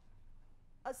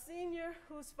 A senior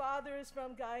whose father is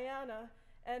from Guyana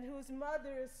and whose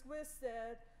mother is Swiss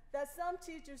said that some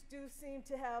teachers do seem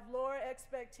to have lower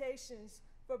expectations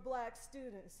for black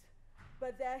students,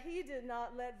 but that he did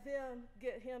not let them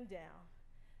get him down.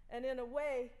 And in a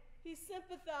way, he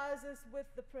sympathizes with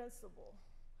the principal.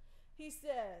 He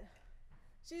said,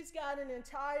 she's got an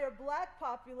entire black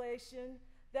population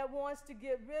that wants to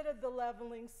get rid of the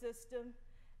leveling system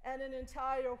and an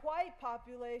entire white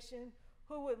population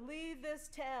who would leave this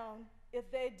town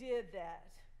if they did that.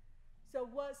 So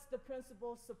what's the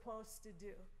principal supposed to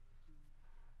do?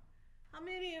 How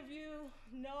many of you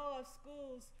know of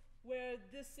schools where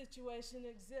this situation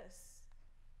exists?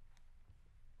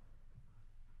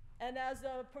 And as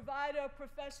a provider of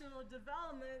professional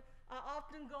development, I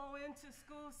often go into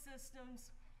school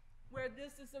systems where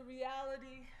this is a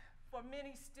reality for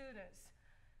many students.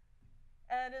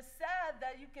 And it's sad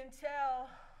that you can tell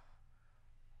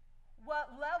what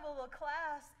level a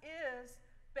class is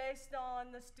based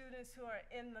on the students who are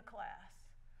in the class.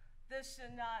 This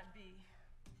should not be.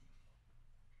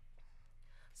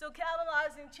 So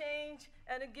catalyzing change,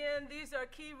 and again, these are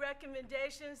key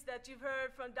recommendations that you've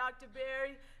heard from Dr.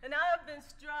 Berry, and I have been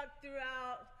struck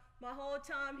throughout my whole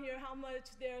time here how much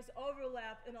there's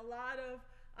overlap in a lot of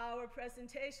our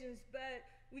presentations, but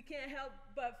we can't help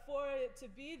but for it to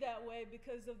be that way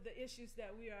because of the issues that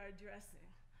we are addressing.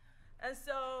 And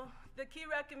so the key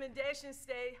recommendations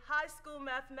state high school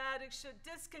mathematics should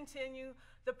discontinue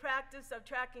the practice of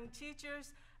tracking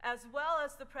teachers as well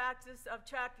as the practice of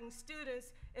tracking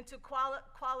students into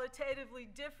qualitatively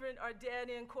different or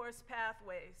dead-end course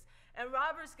pathways. And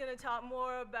Robert's going to talk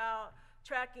more about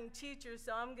tracking teachers,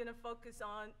 so I'm going to focus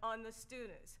on the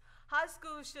students. High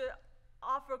schools should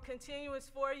offer continuous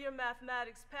four-year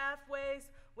mathematics pathways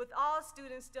with all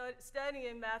students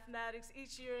studying mathematics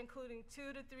each year, including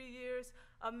 2 to 3 years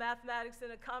of mathematics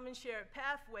in a common shared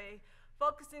pathway,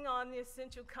 focusing on the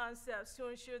essential concepts to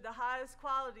ensure the highest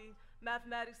quality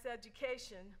mathematics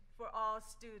education for all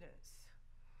students.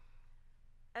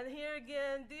 And here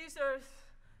again, these are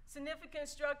significant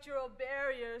structural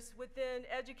barriers within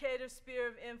educators' sphere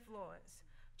of influence.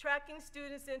 Tracking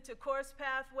students into course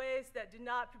pathways that do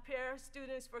not prepare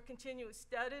students for continuous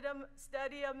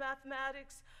study of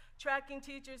mathematics, tracking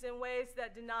teachers in ways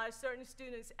that deny certain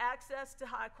students access to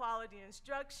high-quality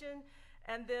instruction,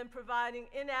 and then providing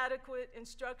inadequate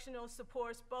instructional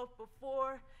supports both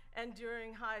before and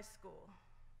during high school.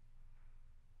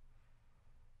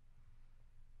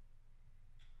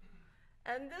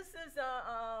 And this is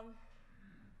a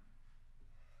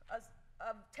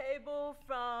table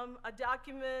from a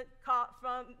document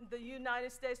from the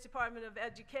United States Department of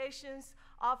Education's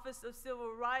Office of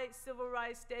Civil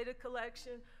Rights Data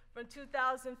Collection from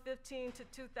 2015 to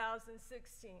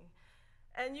 2016.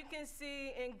 And you can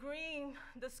see in green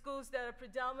the schools that are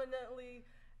predominantly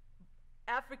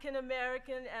African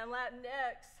American and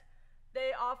Latinx.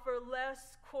 They offer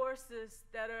less courses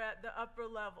that are at the upper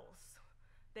levels.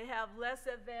 They have less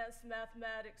advanced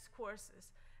mathematics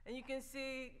courses. And you can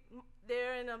see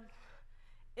they're in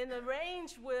a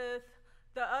range with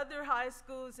the other high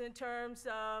schools in terms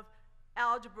of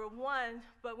Algebra 1,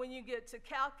 but when you get to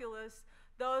calculus,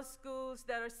 those schools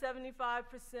that are 75%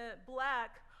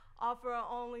 black offer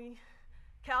only,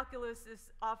 calculus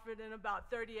is offered in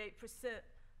about 38%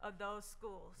 of those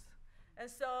schools. And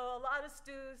so a lot of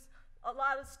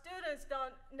students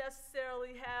don't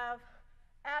necessarily have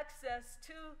access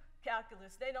to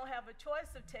calculus. They don't have a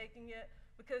choice of taking it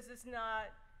because it's not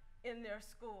in their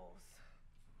schools.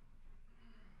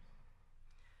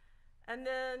 And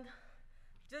then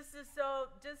just as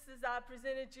I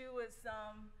presented you with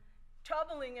some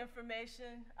troubling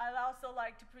information, I'd also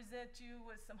like to present you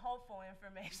with some hopeful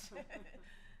information.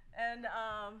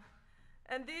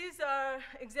 And these are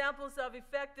examples of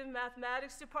effective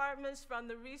mathematics departments from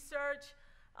the research.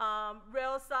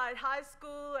 Railside High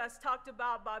School, as talked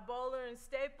about by Bowler and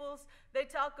Staples, they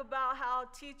talk about how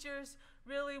teachers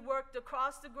really worked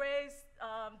across the grades.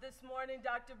 This morning,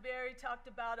 Dr. Berry talked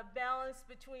about a balance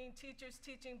between teachers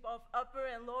teaching both upper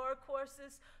and lower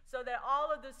courses so that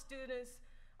all of the students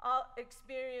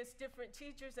experience different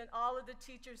teachers and all of the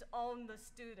teachers own the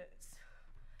students.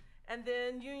 And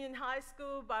then Union High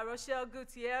School by Rochelle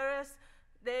Gutierrez,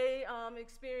 they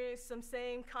experienced some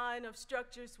same kind of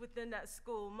structures within that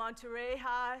school. Monterey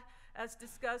High, as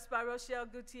discussed by Rochelle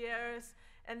Gutierrez,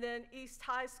 and then East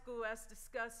High School, as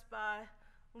discussed by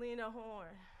Lena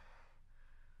Horn.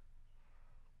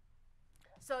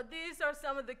 So these are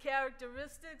some of the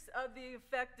characteristics of the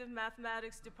effective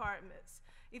mathematics departments.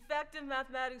 Effective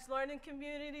mathematics learning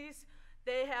communities,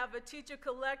 they have a teacher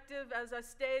collective, as I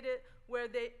stated, where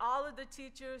all of the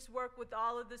teachers work with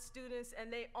all of the students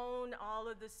and they own all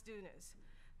of the students.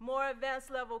 More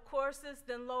advanced level courses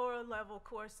than lower level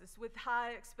courses with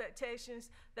high expectations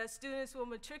that students will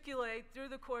matriculate through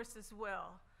the course as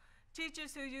well.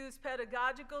 Teachers who use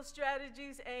pedagogical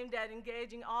strategies aimed at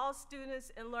engaging all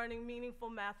students in learning meaningful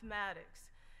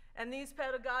mathematics. And these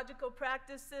pedagogical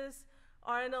practices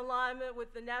are in alignment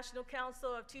with the National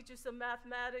Council of Teachers of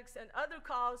Mathematics and other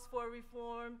calls for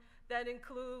reform that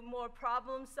include more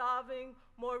problem solving,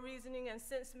 more reasoning and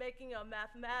sense making of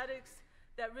mathematics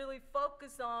that really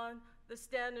focus on the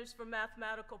standards for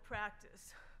mathematical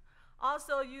practice.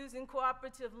 Also using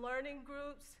cooperative learning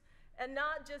groups and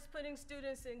not just putting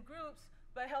students in groups,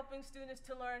 but helping students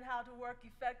to learn how to work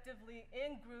effectively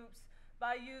in groups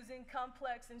by using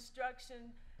complex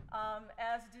instruction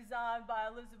as designed by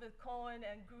Elizabeth Cohen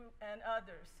and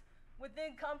others.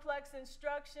 Within complex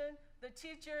instruction, the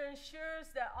teacher ensures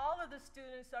that all of the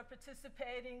students are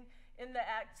participating in the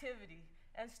activity,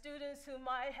 and students who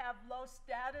might have low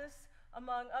status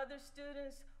among other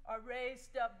students are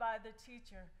raised up by the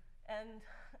teacher,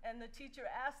 and the teacher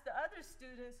asks the other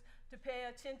students to pay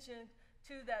attention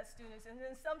to that student. And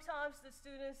then sometimes the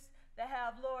students that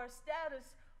have lower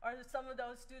status are some of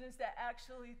those students that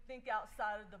actually think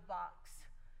outside of the box.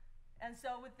 And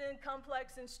so within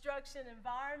complex instruction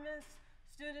environments,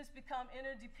 students become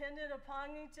interdependent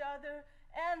upon each other,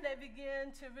 and they begin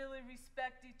to really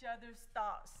respect each other's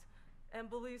thoughts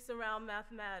and beliefs around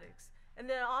mathematics. And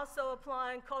then also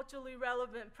applying culturally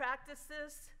relevant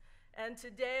practices And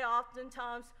today,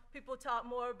 oftentimes, people talk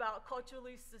more about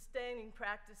culturally sustaining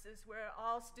practices where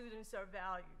all students are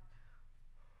valued.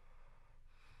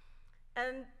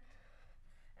 And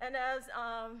as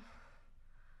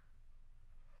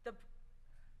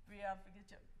Brea, I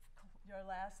forget your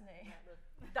last name.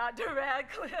 Dr.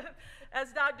 Ratliff.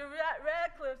 As Dr.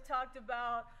 Ratliff talked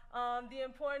about the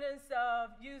importance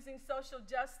of using social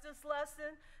justice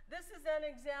lesson, this is an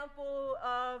example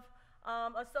of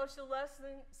a social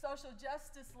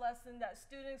justice lesson that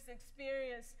students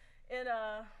experienced in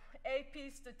a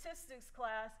AP statistics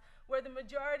class where the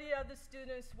majority of the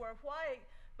students were white,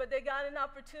 but they got an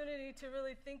opportunity to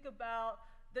really think about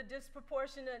the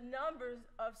disproportionate numbers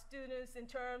of students in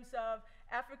terms of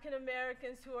African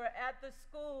Americans who are at the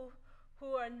school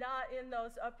who are not in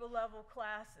those upper level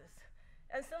classes.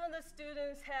 And some of the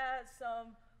students had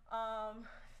some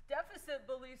deficit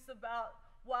beliefs about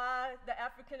why the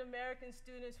African American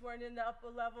students weren't in the upper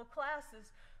level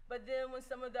classes. But then when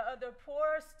some of the other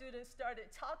poor students started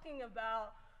talking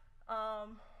about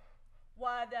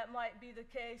why that might be the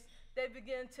case, they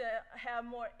began to have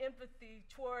more empathy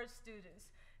towards students.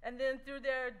 And then through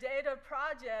their data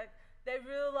project, they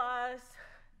realized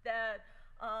that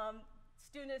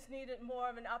students needed more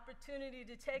of an opportunity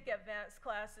to take advanced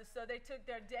classes. So they took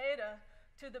their data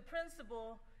to the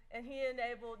principal, and he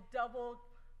enabled double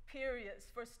periods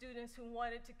for students who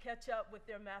wanted to catch up with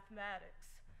their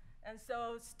mathematics. And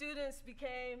so students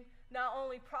became not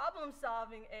only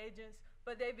problem-solving agents,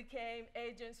 but they became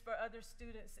agents for other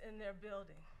students in their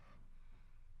building.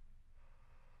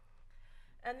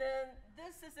 And then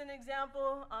this is an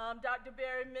example. Dr.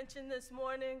 Berry mentioned this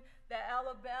morning that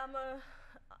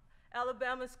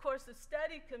Alabama's Course of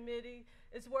Study Committee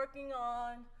is working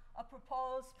on a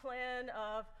proposed plan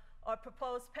or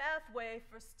proposed pathway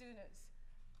for students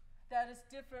that is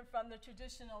different from the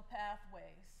traditional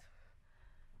pathways.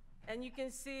 And you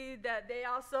can see that they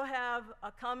also have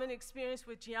a common experience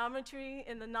with geometry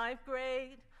in the 9th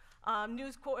grade,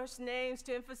 new course names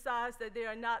to emphasize that they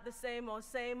are not the same old,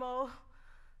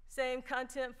 same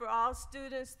content for all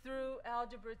students through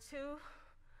Algebra 2.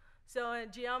 So in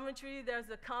geometry, there's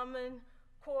a common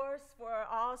course for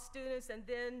all students, and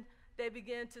then they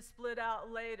begin to split out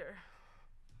later.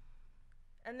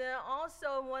 And then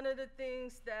also one of the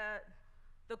things that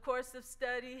the course of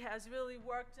study has really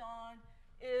worked on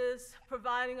is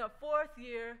providing a 4th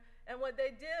year. And what they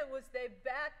did was they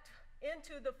backed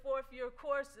into the 4th year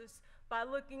courses by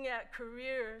looking at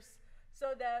careers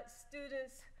so that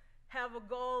students have a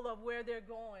goal of where they're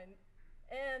going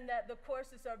and that the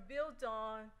courses are built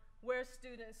on where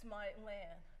students might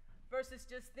land versus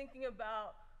just thinking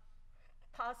about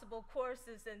possible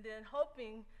courses and then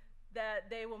hoping that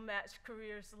they will match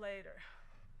careers later.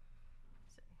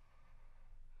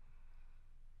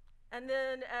 And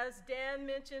then as Dan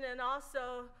mentioned, and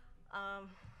also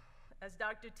as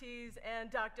Dr. Teague and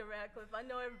Dr. Ratliff, I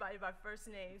know everybody by first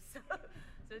names,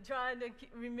 so trying to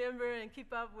remember and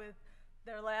keep up with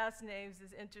their last names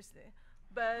is interesting.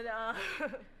 But,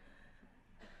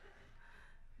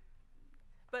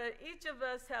 but each of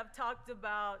us have talked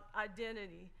about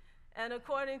identity. And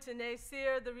according to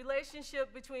Nasir, the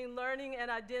relationship between learning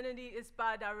and identity is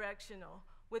bidirectional,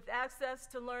 with access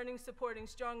to learning supporting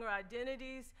stronger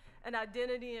identities and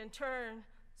identity in turn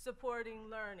supporting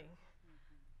learning.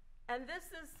 And this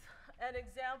is an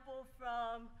example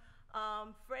from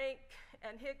Frank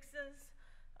and Hicks's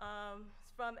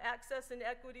from Access and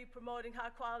Equity Promoting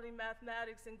High Quality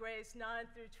Mathematics in grades 9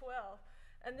 through 12.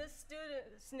 And this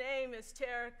student's name is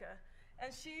Terica,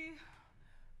 and she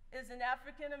is an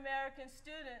African American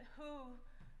student who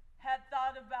had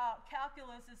thought about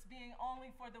calculus as being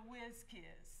only for the whiz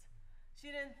kids. She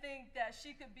didn't think that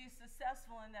she could be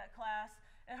successful in that class,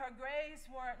 and her grades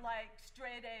weren't like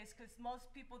straight A's, because most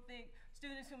people think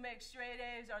students who make straight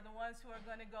A's are the ones who are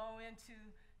going to go into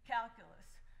calculus.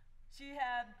 She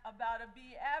had about a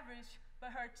B average,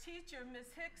 but her teacher,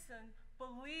 Ms. Hickson,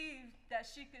 believed that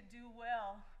she could do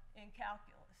well in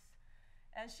calculus.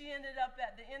 And she ended up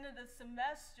at the end of the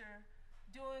semester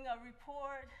doing a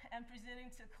report and presenting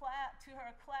to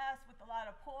her class with a lot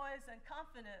of poise and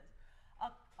confidence,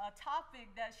 a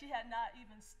topic that she had not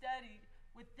even studied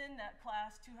within that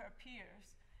class to her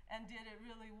peers, and did it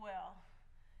really well.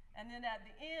 And then at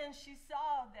the end, she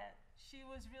saw that she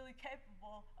was really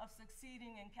capable of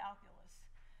succeeding in calculus.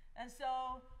 And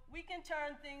so we can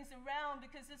turn things around,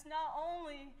 because it's not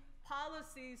only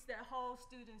policies that hold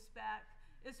students back,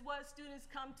 it's what students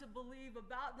come to believe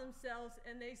about themselves,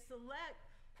 and they select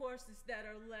courses that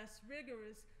are less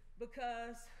rigorous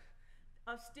because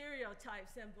of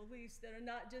stereotypes and beliefs that are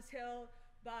not just held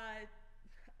by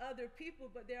other people,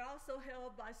 but they're also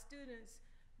held by students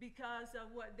because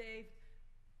of what they've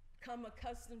come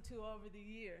accustomed to over the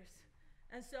years.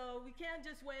 And so we can't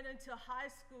just wait until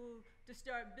high school to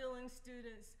start building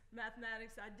students'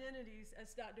 mathematics identities,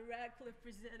 as Dr. Ratliff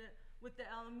presented with the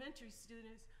elementary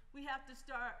students. We have to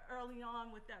start early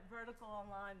on with that vertical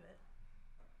alignment.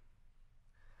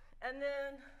 And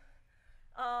then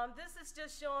this is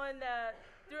just showing that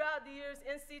throughout the years,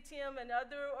 NCTM and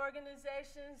other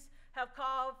organizations have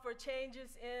called for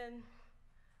changes in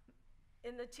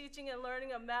the teaching and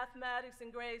learning of mathematics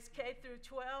in grades K through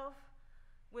 12,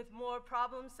 with more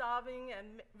problem solving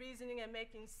and reasoning and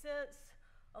making sense,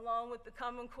 along with the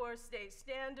Common Core state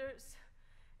standards.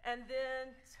 And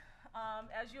then,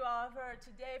 as you all have heard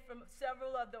today from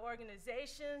several of the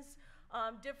organizations,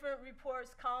 different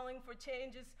reports calling for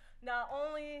changes not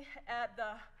only at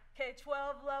the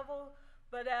K-12 level,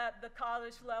 but at the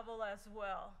college level as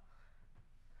well.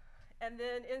 And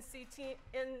then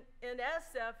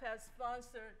NSF has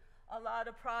sponsored a lot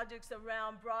of projects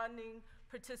around broadening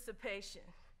participation.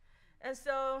 And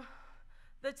so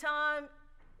the time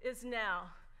is now.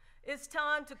 It's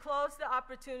time to close the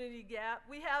opportunity gap.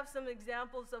 We have some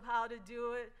examples of how to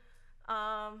do it.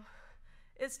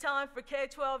 It's time for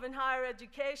K-12 and higher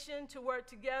education to work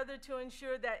together to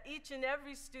ensure that each and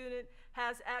every student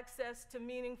has access to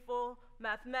meaningful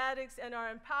mathematics and are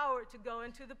empowered to go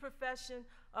into the profession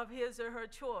of his or her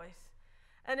choice.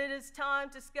 And it is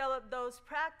time to scale up those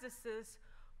practices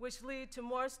which lead to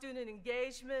more student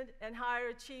engagement and higher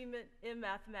achievement in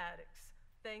mathematics.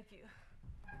 Thank you.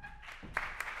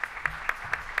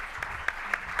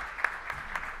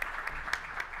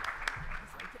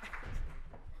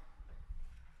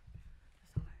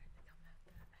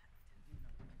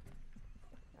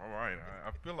 All right,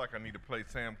 I feel like I need to play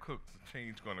Sam Cooke's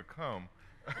Change Gonna Come.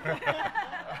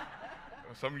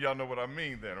 Some of y'all know what I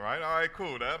mean then, right? All right,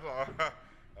 cool, that's all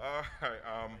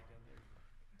right.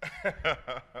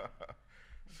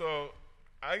 So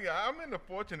I'm in the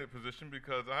fortunate position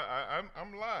because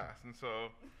I'm last,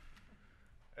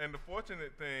 and the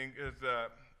fortunate thing is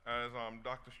that as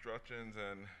Dr. Strutchens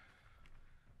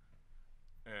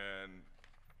and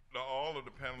all of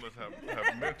the panelists have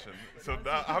mentioned, so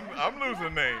now I'm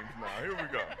losing names now. Here we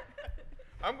go.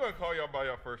 I'm going to call y'all by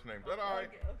your first names. Is that all right?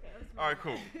 Okay, all right,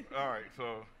 cool. All right,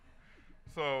 so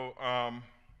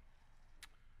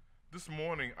this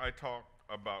morning I talked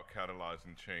about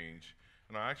catalyzing change,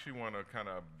 and I actually want to kind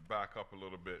of back up a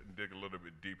little bit and dig a little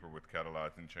bit deeper with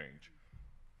catalyzing change.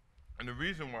 And the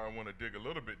reason why I want to dig a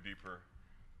little bit deeper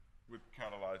with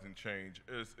catalyzing change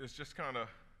is just kind of,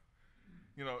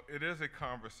 you know, it is a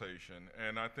conversation,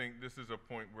 and I think this is a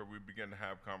point where we begin to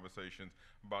have conversations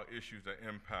about issues that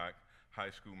impact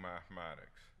high school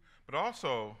mathematics. But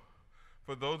also,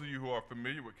 for those of you who are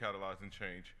familiar with catalyzing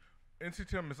change,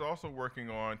 NCTM is also working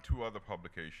on 2 other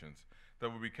publications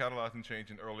that will be catalyzing change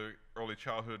in early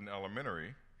childhood and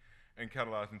elementary, and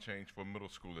catalyzing change for middle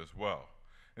school as well.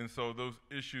 And so those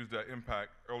issues that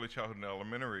impact early childhood and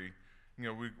elementary, you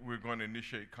know, we're going to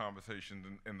initiate conversations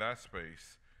in that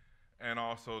space, and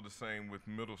also the same with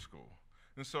middle school.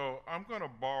 And so I'm going to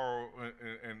borrow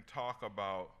and talk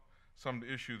about some of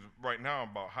the issues right now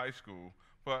about high school,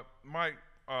 but might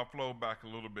flow back a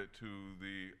little bit to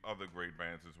the other grade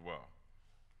bands as well.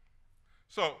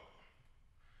 So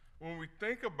when we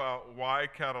think about why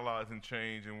catalyzing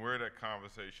change and where that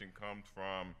conversation comes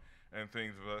from and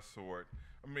things of that sort,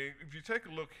 I mean, if you take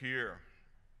a look here,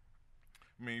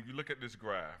 I mean, if you look at this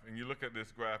graph,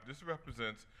 this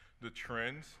represents the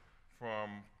trends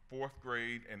from 4th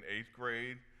grade and 8th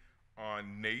grade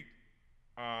on NAEP,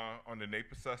 on the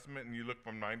NAEP assessment, and you look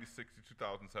from 96 to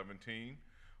 2017.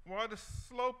 While the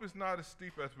slope is not as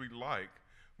steep as we'd like,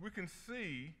 we can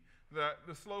see that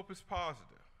the slope is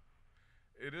positive.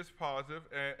 It is positive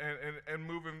and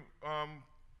moving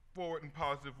forward in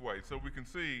positive ways. So we can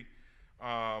see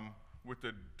with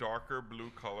the darker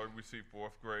blue color, we see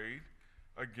 4th grade.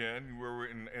 Again, where we're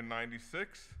in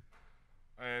 96,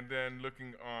 and then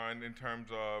looking on in terms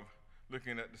of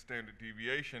looking at the standard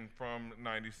deviation from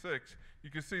 96, you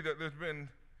can see that there's been,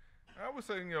 I would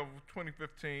say,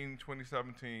 2015,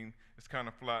 2017, it's kind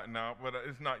of flattened out, but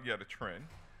it's not yet a trend.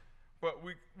 But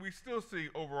we still see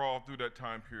overall through that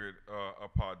time period a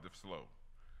positive slope.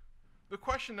 The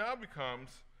question now becomes,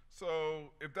 so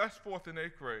if that's 4th and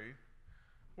 8th grade,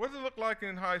 what does it look like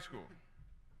in high school?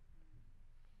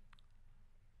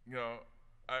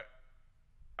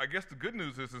 I guess the good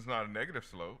news is it's not a negative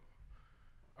slope.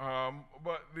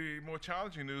 But the more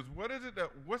challenging news,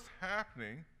 what's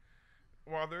happening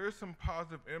while there is some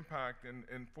positive impact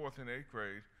in 4th and 8th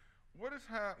grade, what is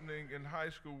happening in high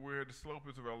school where the slope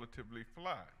is relatively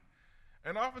flat?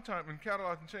 And oftentimes in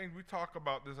catalyzing change, we talk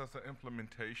about this as an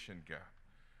implementation gap.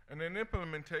 And an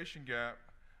implementation gap,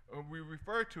 we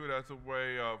refer to it as a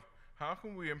way of how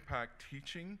can we impact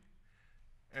teaching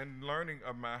and learning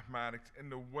of mathematics in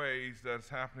the ways that's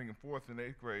happening in 4th and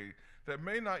 8th grade that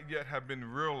may not yet have been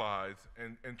realized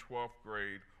in 12th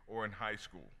grade or in high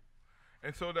school.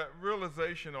 And so that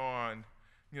realization on,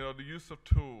 the use of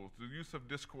tools, the use of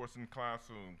discourse in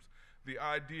classrooms, the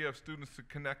idea of students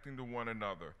connecting to one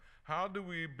another. How do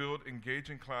we build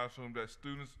engaging classrooms that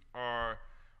students are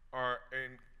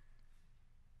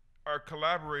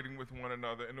collaborating with one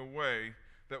another in a way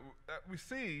that we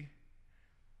see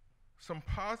some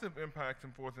positive impacts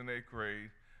in 4th and 8th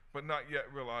grade, but not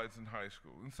yet realized in high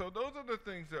school. And so those are the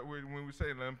things that when we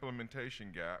say the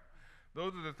implementation gap,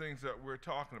 those are the things that we're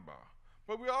talking about.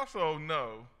 But we also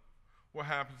know what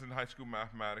happens in high school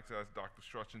mathematics, as Dr.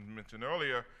 Strutchens mentioned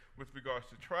earlier, with regards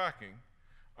to tracking.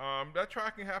 That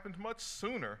tracking happens much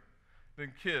sooner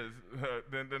than kids,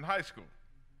 than high school.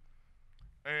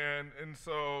 And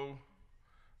so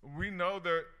we know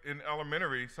that in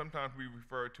elementary, sometimes we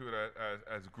refer to it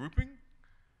as grouping,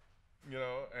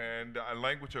 and a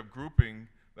language of grouping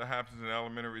that happens in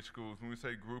elementary schools. When we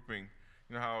say grouping,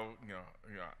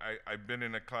 I've been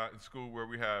in a school where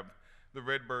we have the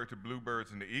redbirds, the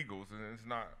bluebirds, and the eagles, and it's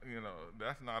not,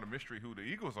 that's not a mystery who the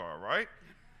eagles are, right?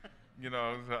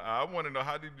 So I want to know,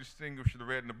 how do you distinguish the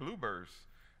red and the bluebirds?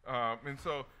 And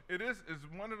so it is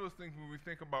one of those things when we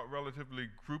think about relatively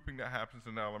grouping that happens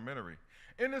in elementary.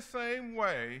 In the same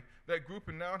way that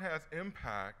grouping now has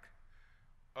impact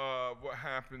of what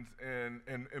happens in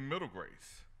middle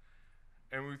grades.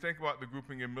 And when we think about the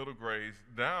grouping in middle grades,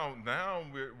 now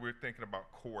we're thinking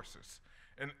about courses.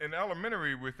 In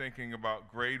elementary, we're thinking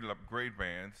about grade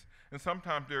bands, and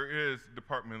sometimes there is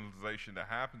departmentalization that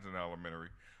happens in elementary.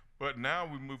 But now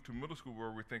we move to middle school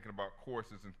where we're thinking about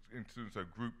courses, and students are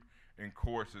grouped in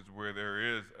courses where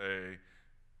there is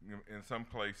in some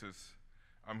places,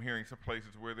 I'm hearing some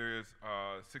places where there is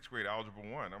 6th grade Algebra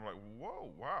 1. I'm like,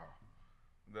 whoa, wow,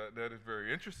 that is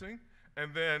very interesting.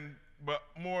 And then, but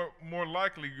more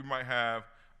likely you might have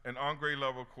an on-grade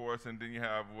level course, and then you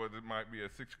have what it might be a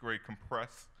 6th grade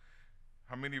compressed.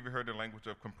 How many of you heard the language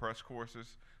of compressed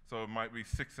courses? So it might be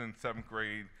 6th and 7th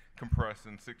grade compressed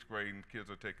in 6th grade, and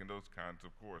kids are taking those kinds of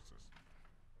courses.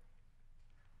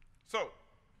 So,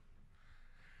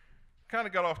 kind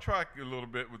of got off track a little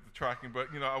bit with the tracking, but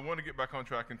I want to get back on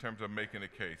track in terms of making a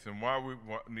case and why we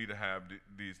need to have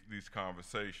these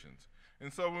conversations.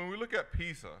 And so when we look at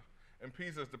PISA, and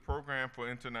PISA is the Program for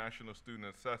International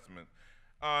Student Assessment,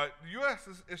 the U.S.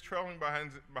 is trailing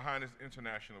behind its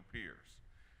international peers.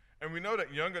 And we know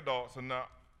that young adults are not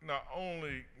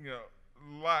only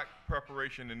lack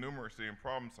preparation in numeracy and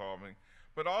problem solving,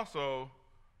 but also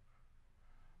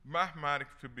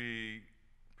mathematics to be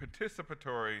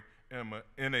participatory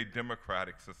in a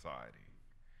democratic society.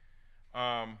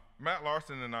 Matt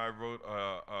Larson and I wrote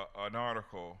an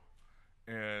article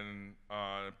in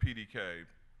PDK,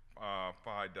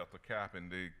 Phi Delta Kappa, in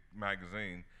the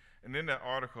magazine. And in that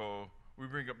article, we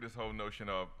bring up this whole notion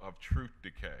of truth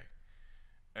decay.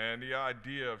 And the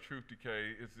idea of truth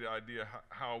decay is the idea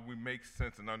how we make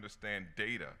sense and understand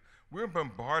data. We're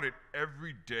bombarded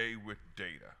every day with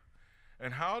data.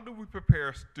 And how do we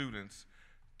prepare students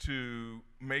to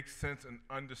make sense and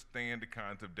understand the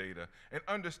kinds of data and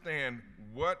understand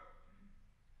what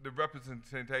the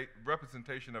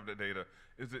representation of the data,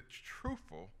 is it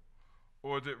truthful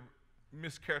or is it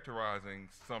mischaracterizing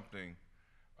something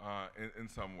in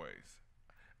some ways?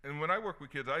 And when I work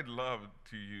with kids, I'd love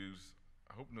to use,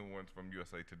 I hope no one's from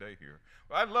USA Today here,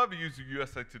 but I'd love to use the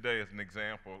USA Today as an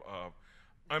example of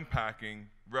unpacking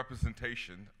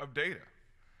representation of data.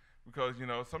 Because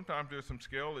sometimes there's some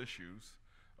scale issues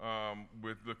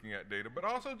with looking at data, but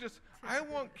also just, I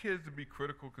want kids to be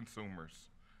critical consumers.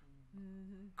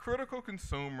 Mm-hmm. Critical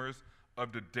consumers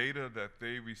of the data that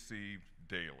they receive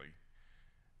daily.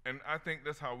 And I think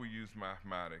that's how we use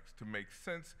mathematics, to make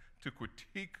sense, to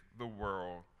critique the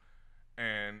world.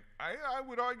 And I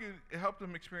would argue it helped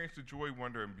them experience the joy,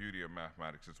 wonder, and beauty of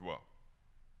mathematics as well.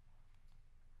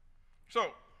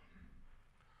 So,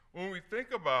 when we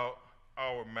think about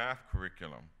our math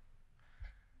curriculum,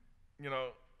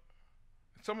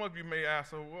 some of you may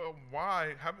ask, well,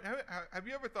 why? Have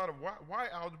you ever thought of why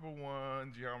Algebra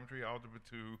 1, Geometry, Algebra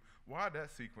 2, why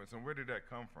that sequence, and where did that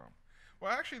come from?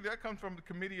 Well, actually, that comes from the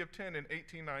Committee of 10 in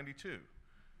 1892.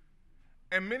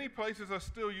 And many places are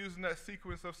still using that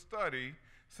sequence of study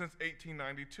since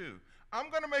 1892.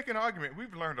 I'm going to make an argument.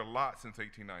 We've learned a lot since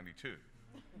 1892.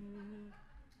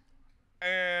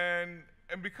 And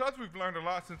because we've learned a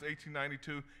lot since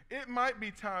 1892, it might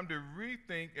be time to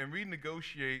rethink and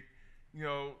renegotiate,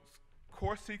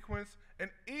 course sequence and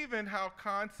even how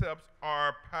concepts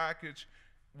are packaged,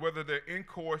 whether they're in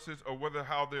courses or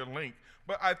how they're linked.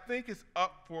 But I think it's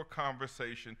up for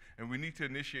conversation, and we need to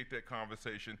initiate that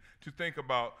conversation to think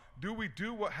about, do we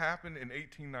do what happened in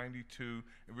 1892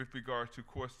 with regards to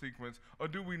course sequence, or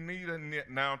do we need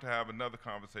now to have another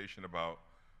conversation about,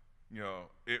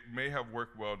 it may have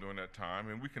worked well during that time,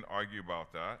 and we can argue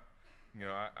about that,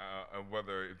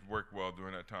 whether it worked well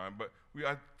during that time. But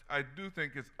I do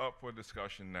think it's up for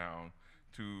discussion now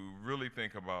to really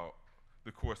think about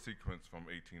the course sequence from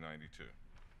 1892.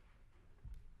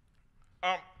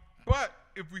 But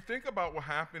if we think about what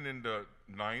happened in the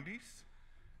 90s,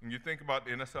 and you think about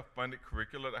the NSF-funded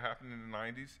curricula that happened in the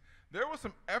 90s, there was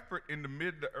some effort in the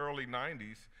mid to early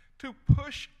 90s to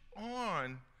push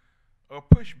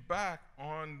back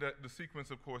on the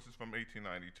sequence of courses from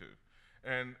 1892.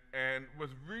 And was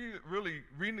really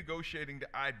renegotiating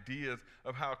the ideas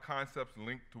of how concepts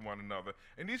link to one another.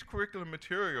 And these curriculum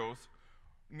materials,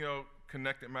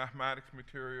 connected mathematics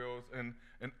materials and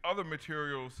other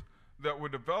materials that were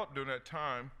developed during that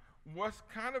time, was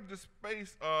kind of the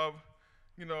space of,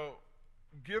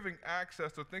 giving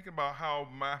access to thinking about how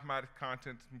mathematics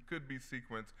content could be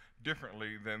sequenced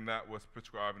differently than that was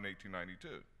prescribed in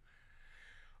 1892.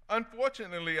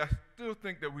 Unfortunately, I still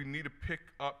think that we need to pick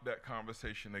up that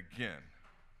conversation again,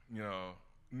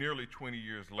 nearly 20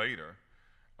 years later,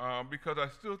 because I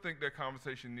still think that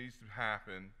conversation needs to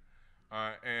happen,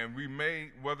 and we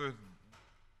may, whether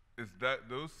it's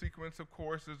those sequence of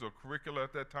courses or curricula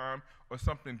at that time or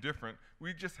something different,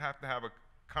 we just have to have a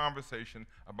conversation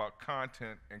about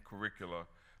content and curricula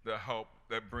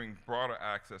that bring broader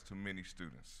access to many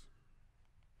students.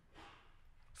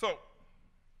 So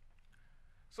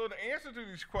the answer to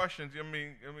these questions,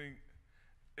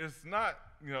 it's not,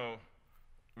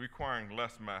 requiring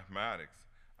less mathematics.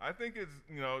 I think it's,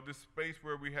 this space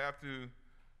where we have to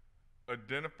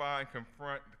identify and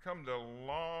confront the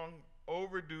long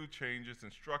overdue changes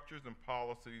in structures and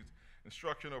policies,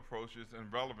 instructional approaches,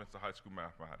 and relevance to high school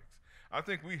mathematics. I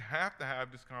think we have to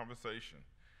have this conversation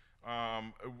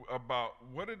about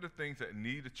what are the things that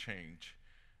need to change,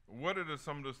 what are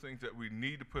some of those things that we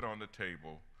need to put on the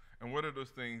table, and what are those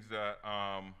things that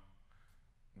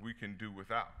we can do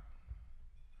without.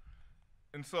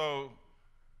 And so,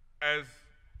 as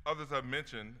others have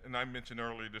mentioned, and I mentioned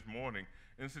earlier this morning,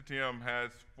 NCTM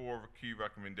has 4 key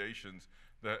recommendations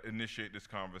that initiate this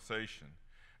conversation.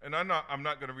 And I'm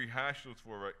not going to rehash those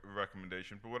 4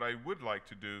 recommendations, but what I would like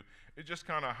to do is just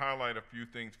kind of highlight a few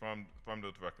things from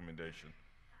those recommendations.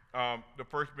 The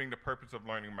first being the purpose of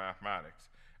learning mathematics.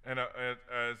 And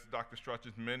as Dr.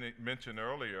 Strutchens mentioned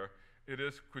earlier, it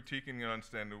is critiquing and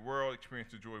understanding the world,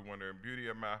 experience the joy, wonder, and beauty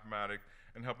of mathematics,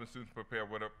 and helping students prepare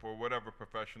for whatever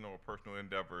professional or personal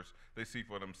endeavors they see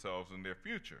for themselves in their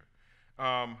future.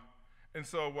 And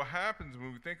so what happens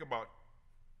when we think about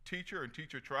teacher and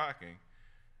teacher tracking,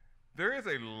 there is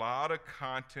a lot of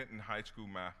content in high school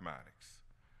mathematics.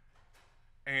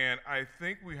 And I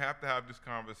think we have to have this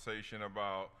conversation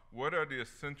about what are the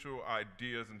essential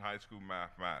ideas in high school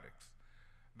mathematics.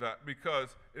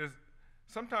 Because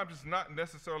sometimes it's not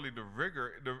necessarily the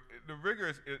rigor. The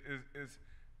rigor is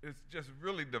just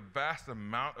really the vast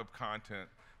amount of content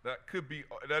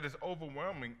that is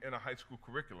overwhelming in a high school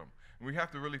curriculum. And we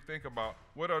have to really think about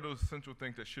what are those essential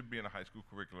things that should be in a high school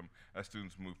curriculum as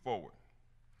students move forward.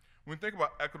 When we think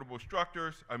about equitable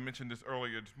structures, I mentioned this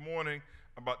earlier this morning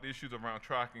about the issues around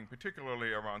tracking,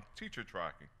 particularly around teacher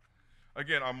tracking.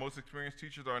 Again, our most experienced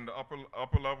teachers are in the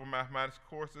upper level mathematics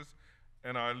courses,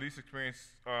 and our least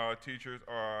experienced teachers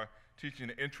are teaching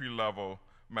the entry level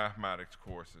mathematics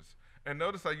courses. And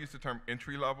notice I use the term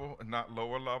entry level and not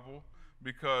lower level,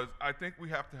 because I think we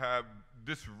have to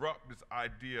disrupt this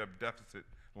idea of deficit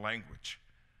language.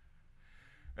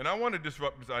 And I want to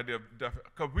disrupt this idea of deficit,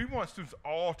 because we want students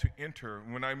all to enter.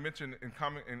 When I mentioned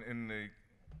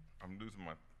I'm losing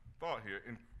my thought here,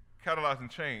 in catalyzing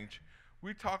change,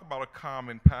 we talk about a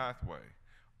common pathway.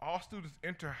 All students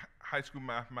enter high school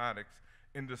mathematics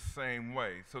in the same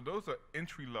way. So those are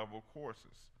entry-level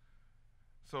courses.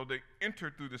 So they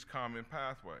enter through this common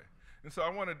pathway. And so I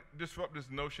want to disrupt this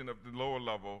notion of the lower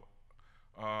level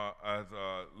as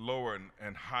lower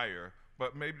and higher,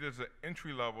 but maybe there's an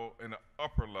entry level and an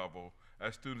upper level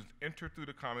as students enter through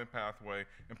the common pathway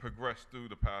and progress through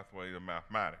the pathway of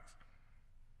mathematics.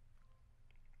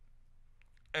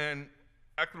 And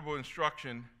equitable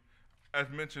instruction, as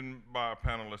mentioned by our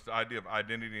panelists, the idea of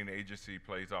identity and agency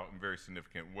plays out in very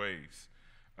significant ways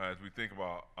as we think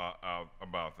about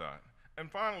that. And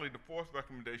finally, the fourth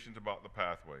recommendation is about the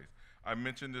pathways. I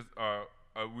mentioned this,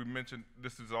 we mentioned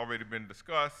this has already been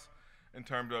discussed in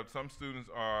terms of some students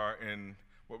are in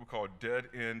what we call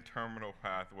dead-end terminal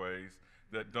pathways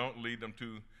that don't lead them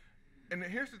to, and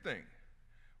here's the thing,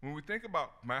 when we think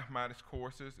about mathematics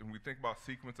courses and we think about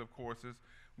sequence of courses,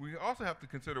 we also have to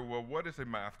consider, well, what is a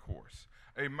math course?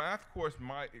 A math course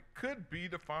could be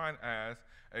defined as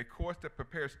a course that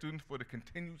prepares students for the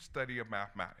continued study of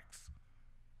mathematics.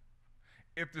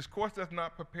 If this course does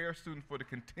not prepare students for the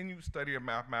continued study of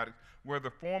mathematics, whether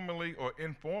formally or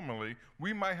informally,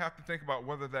 we might have to think about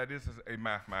whether that is a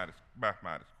mathematics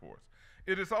course.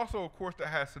 It is also a course that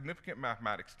has significant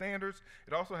mathematics standards.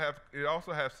 It also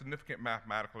has significant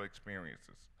mathematical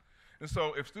experiences. And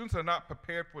so if students are not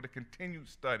prepared for the continued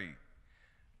study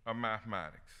of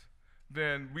mathematics,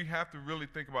 then we have to really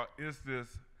think about, is this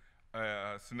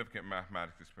a significant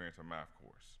mathematics experience or math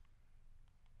course?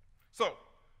 So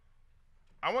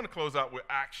I want to close out with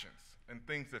actions and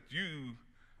things that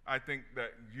I think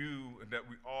that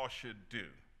we all should do.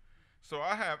 So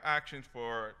I have actions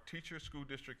for teachers, school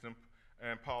districts,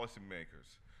 and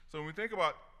policymakers. So when we think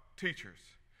about teachers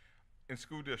in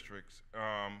school districts,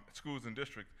 schools and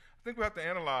districts, I think we have to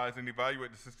analyze and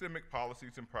evaluate the systemic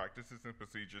policies and practices and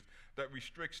procedures that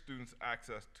restrict students'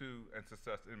 access to and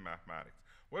success in mathematics.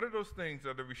 What are those things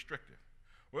that are restrictive?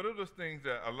 What are those things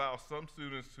that allow some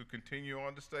students to continue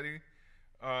on to study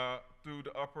through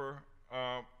the upper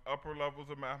levels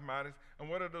of mathematics, and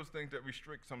what are those things that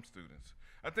restrict some students?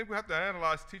 I think we have to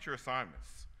analyze teacher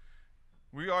assignments.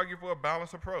 We argue for a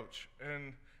balanced approach,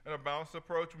 and a balanced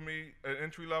approach would mean an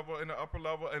entry level and an upper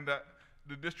level, and that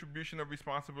the distribution of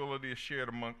responsibility is shared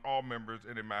among all members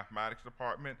in a mathematics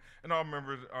department, and all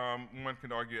members, one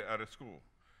can argue, at a school.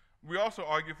 We also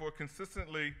argue for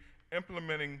consistently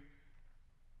implementing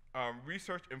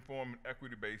research-informed and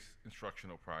equity-based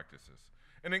instructional practices.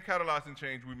 And in catalyzing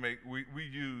change, we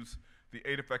use the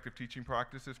 8 effective teaching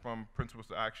practices from principles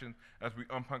to action as we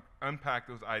unpack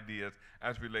those ideas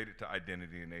as related to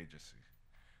identity and agency.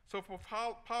 So for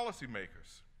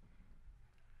policymakers,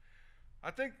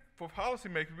 I think for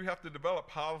policymakers, we have to develop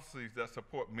policies that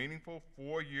support meaningful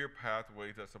 4-year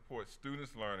pathways that support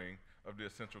students' learning of the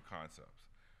essential concepts.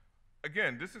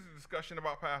 Again, this is a discussion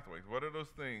about pathways. What are those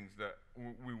things that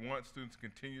we want students to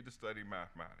continue to study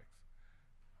mathematics?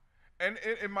 And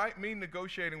it might mean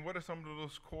negotiating what are some of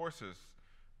those courses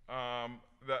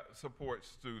that support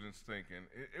students' thinking.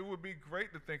 It would be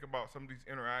great to think about some of these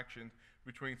interactions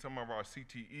between some of our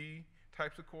CTE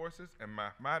types of courses and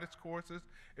mathematics courses.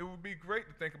 It would be great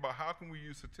to think about how can we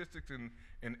use statistics in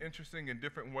interesting and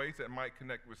different ways that might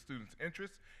connect with students'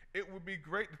 interests. It would be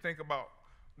great to think about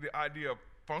the idea of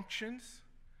functions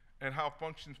and how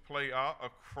functions play out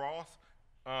across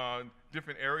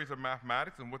different areas of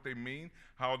mathematics and what they mean,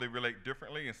 how they relate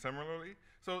differently and similarly.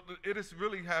 So it is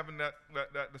really having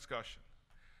that discussion.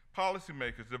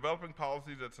 Policymakers, developing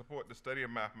policies that support the study of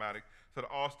mathematics so that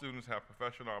all students have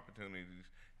professional opportunities,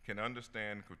 can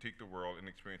understand, critique the world, and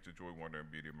experience the joy, wonder, and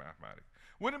beauty of mathematics.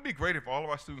 Wouldn't it be great if all of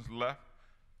our students left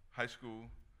high school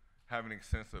having a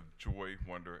sense of joy,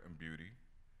 wonder, and beauty?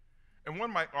 And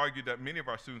one might argue that many of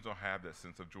our students don't have that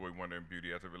sense of joy, wonder, and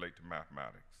beauty as it relates to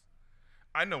mathematics.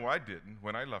 I know I didn't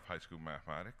when I left high school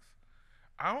mathematics.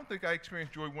 I don't think I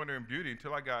experienced joy, wonder, and beauty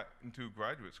until I got into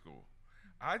graduate school.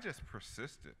 I just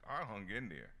persisted. I hung in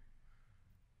there.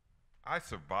 I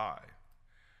survived.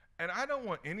 And I don't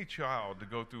want any child to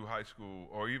go through high school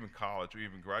or even college or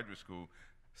even graduate school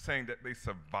saying that they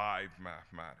survived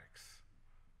mathematics.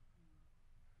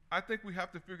 I think we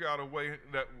have to figure out a way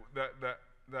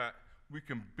that we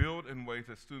can build in ways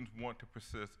that students want to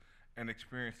persist and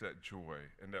experience that joy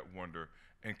and that wonder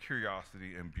and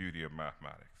curiosity and beauty of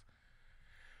mathematics.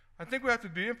 I think we have to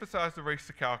de-emphasize the race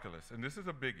to calculus, and this is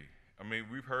a biggie. I mean,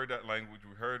 we've heard that language.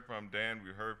 We heard from Dan,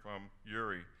 we heard from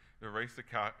Yuri, the race to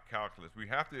calculus. We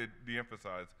have to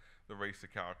de-emphasize the race to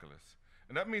calculus.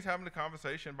 And that means having a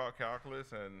conversation about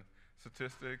calculus and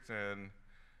statistics and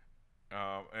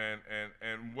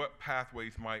what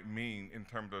pathways might mean in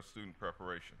terms of student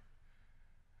preparation.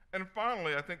 And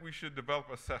finally, I think we should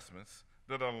develop assessments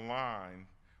that align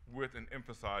with and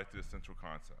emphasize the essential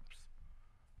concepts.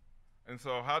 And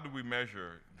so how do we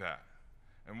measure that?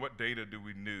 And what data do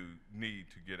we need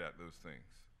to get at those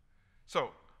things?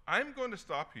 So I'm going to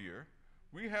stop here.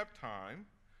 We have time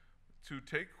to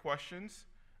take questions,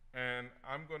 and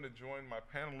I'm going to join my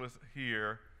panelists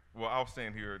here. Well, I'll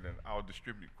stand here, and then I'll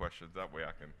distribute questions. That way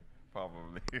I can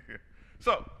probably.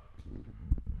 So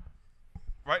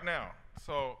right now,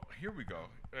 so here we go.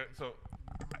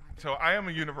 So I am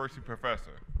a university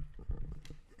professor.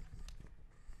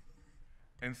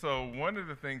 And so one of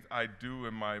the things I do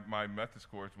in my methods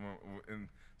course, and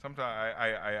sometimes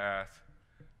I ask,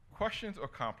 questions or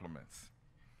compliments?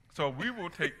 So we will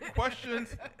take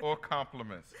questions or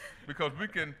compliments because we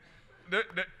can,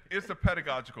 it's a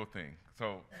pedagogical thing.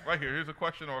 So right here, here's a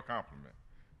question or a compliment.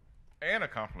 And a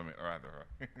compliment, rather.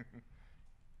 Well,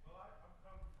 I'm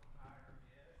coming from higher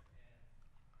ed,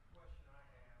 and the question I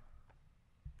have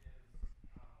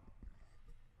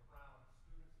is around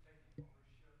students taking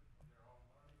ownership of their own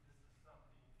learning. This is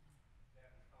something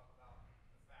that we talk about,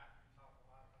 the faculty talk a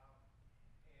lot about.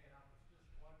 And I was just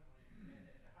wondering, and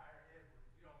in higher ed,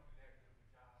 we don't do that good of a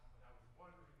job, but I was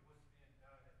wondering what's being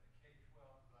done at the K-12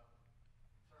 level in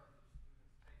terms of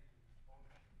students taking ownership of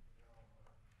their own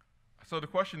learning. So the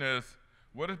question is,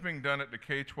 what is being done at the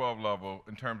K-12 level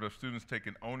in terms of students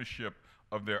taking ownership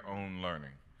of their own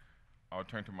learning? I'll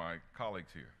turn to my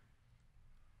colleagues here.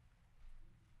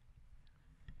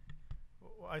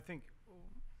 Well, I think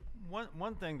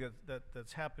one thing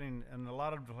that's happening in a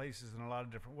lot of places in a lot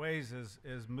of different ways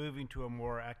is moving to a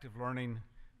more active learning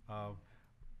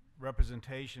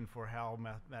representation for how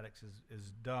mathematics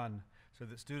is done, so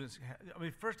that students, I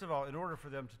mean, first of all, in order for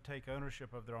them to take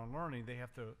ownership of their own learning, they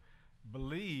have to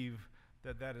believe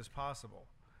that is possible,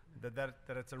 that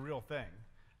it's a real thing,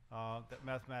 that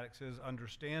mathematics is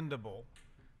understandable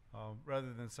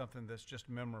rather than something that's just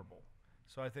memorable.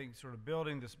 So I think sort of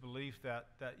building this belief that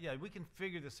yeah, we can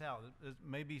figure this out. It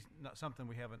may be not something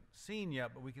we haven't seen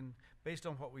yet, but we can, based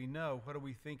on what we know, what do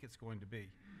we think it's going to be?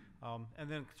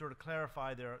 And then sort of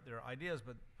clarify their ideas,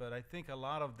 but I think a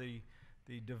lot of the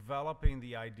developing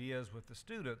the ideas with the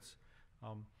students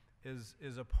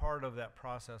is a part of that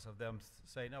process of them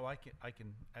saying, no, I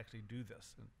can actually do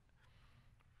this. And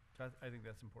so I think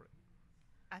that's important.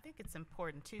 I think it's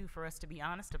important too for us to be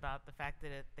honest about the fact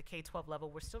that at the K-12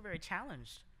 level, we're still very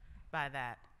challenged by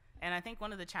that. And I think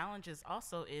one of the challenges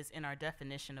also is in our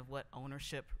definition of what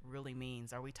ownership really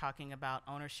means. Are we talking about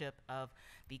ownership of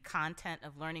the content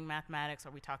of learning mathematics?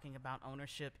 Are we talking about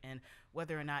ownership in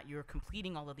whether or not you're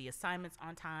completing all of the assignments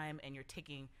on time and you're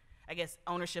taking, I guess,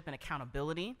 ownership and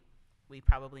accountability? We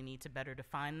probably need to better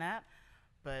define that,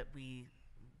 but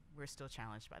we're still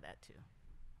challenged by that too.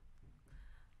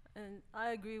 And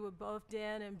I agree with both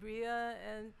Dan and Brea.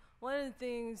 And one of the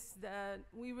things that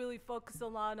we really focus a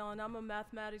lot on, I'm a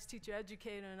mathematics teacher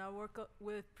educator, and I work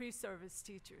with pre-service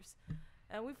teachers.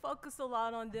 And we focus a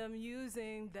lot on them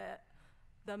using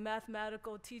the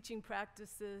mathematical teaching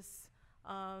practices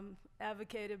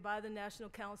advocated by the National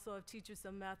Council of Teachers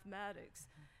of Mathematics.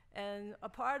 And a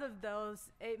part of those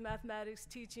 8 mathematics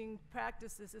teaching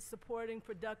practices is supporting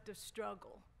productive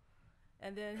struggle,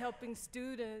 and then helping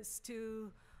students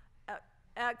to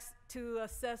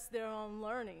assess their own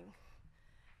learning.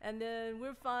 And then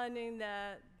we're finding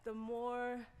that the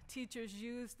more teachers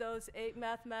use those 8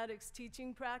 mathematics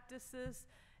teaching practices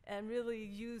and really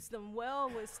use them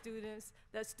well with students,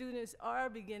 that students are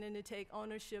beginning to take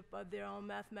ownership of their own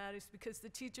mathematics because the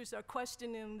teachers are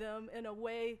questioning them in a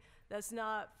way that's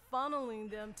not funneling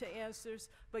them to answers,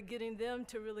 but getting them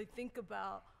to really think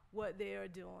about what they are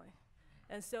doing.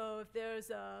 And so if there's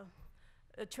a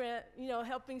trend, you know,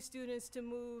 helping students to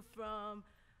move from,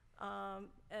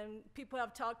 and people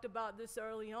have talked about this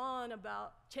early on,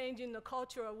 about changing the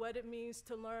culture of what it means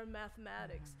to learn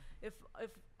mathematics. If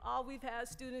all we've had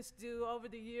students do over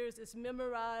the years is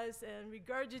memorize and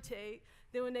regurgitate,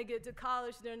 then when they get to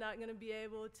college, they're not going to be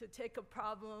able to take a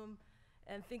problem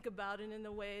and think about it in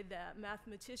the way that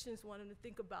mathematicians want them to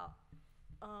think about.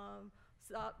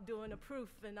 Stop doing a proof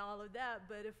and all of that.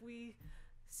 But if we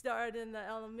start in the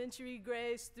elementary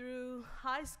grades through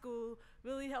high school,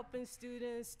 really helping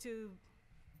students to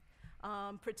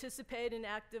participate in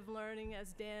active learning,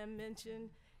 as Dan mentioned,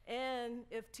 and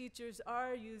if teachers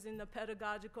are using the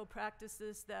pedagogical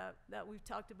practices that we've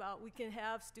talked about, we can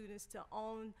have students to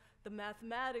own the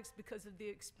mathematics because of the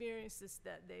experiences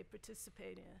that they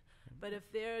participate in. But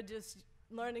if they're just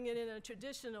learning it in a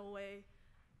traditional way,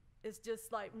 it's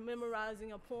just like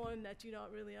memorizing a poem that you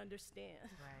don't really understand.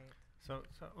 Right. So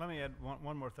let me add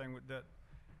one more thing with that.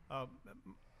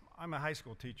 I'm a high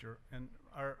school teacher, and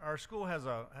our school has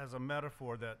a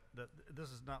metaphor that this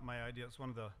is not my idea. It's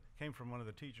came from one of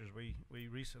the teachers we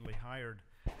recently hired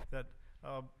that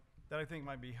I think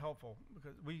might be helpful,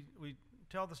 because we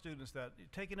tell the students that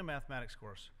taking a mathematics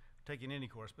course, taking any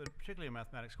course, but particularly a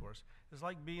mathematics course, is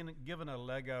like being given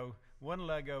one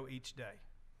Lego each day.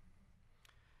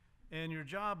 And your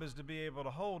job is to be able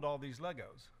to hold all these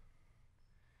Legos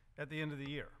at the end of the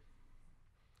year.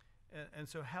 And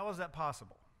so how is that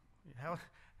possible?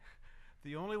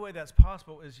 The only way that's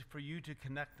possible is for you to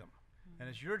connect them. And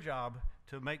it's your job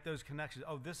to make those connections.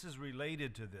 Oh, this is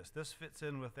related to this. This fits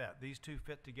in with that. These two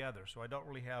fit together. So I don't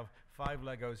really have 5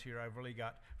 Legos here. I've really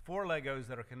got 4 Legos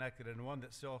that are connected and one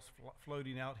that's still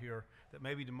floating out here that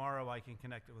maybe tomorrow I can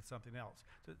connect it with something else.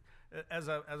 So, as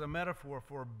a metaphor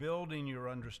for building your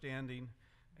understanding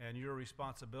and your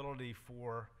responsibility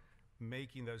for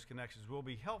making those connections will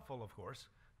be helpful, of course.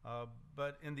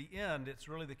 But in the end, it's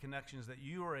really the connections that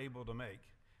you are able to make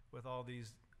with all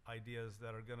these ideas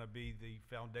that are going to be the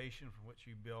foundation from which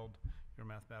you build your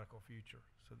mathematical future.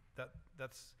 So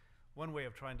that's one way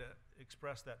of trying to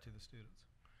express that to the students.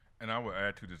 And I would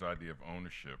add to this idea of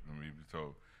ownership. I mean,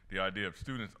 so the idea of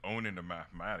students owning the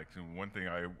mathematics, and one thing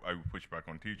I would push back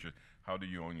on teachers, how do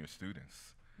you own your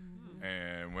students? Mm-hmm.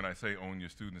 And when I say own your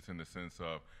students in the sense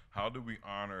of how do we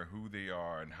honor who they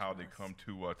are and how they come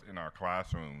to us in our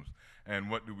classrooms, and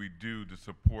what do we do to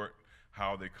support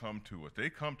how they come to us? They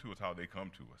come to us how they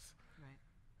come to us.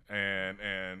 Right.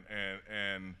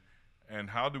 And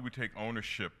how do we take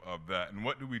ownership of that? And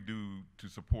what do we do to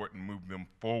support and move them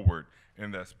forward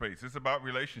in that space? It's about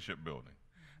relationship building.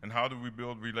 And how do we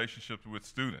build relationships with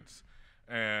students?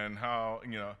 And how,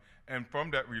 and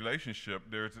from that relationship,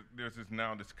 there's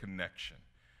this connection.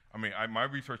 I mean, my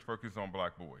research focuses on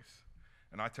black boys.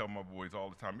 And I tell my boys all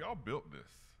the time, y'all built this.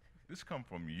 This come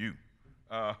from you.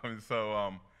 And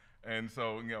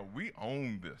so, we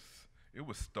own this. It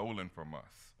was stolen from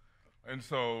us. And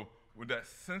so with that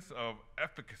sense of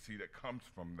efficacy that comes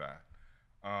from that,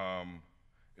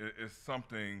 is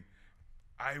something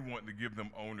I want to give them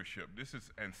ownership. This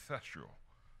is ancestral.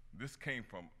 This came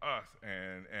from us,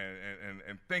 and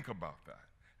think about that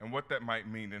and what that might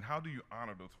mean, and how do you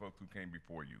honor those folks who came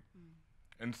before you?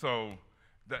 Mm. And so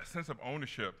that sense of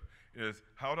ownership is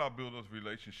how do I build those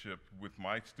relationships with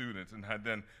my students, and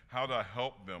then how do I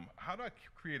help them? How do I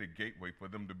create a gateway for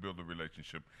them to build a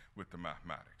relationship with the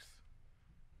mathematics?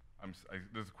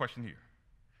 There's a question here.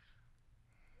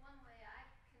 One way I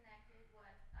connected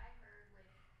what I heard with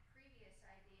previous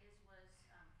ideas was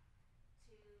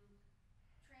to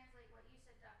translate what you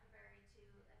said, Dr. Berry, to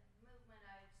a movement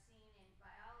I've seen in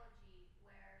biology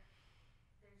where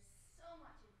there's so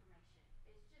much information.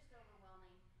 It's just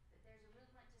overwhelming. That there's a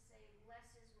movement to say less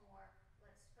is more.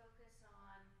 Let's focus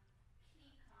on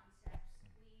key concepts.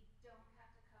 We don't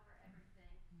have to cover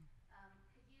everything.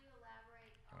 Could you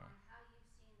elaborate on how you've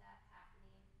seen that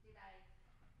happening? Did I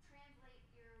translate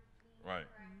your meaning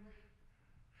correctly?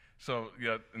 So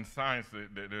yeah, in science,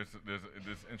 there's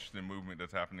this interesting movement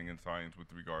that's happening in science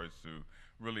with regards to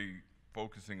really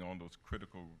focusing on those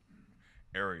critical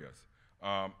areas.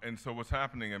 And so what's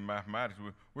happening in mathematics,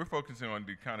 we're focusing on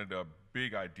the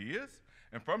big ideas,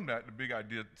 and from that, the big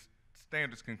idea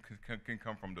standards can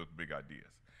come from those big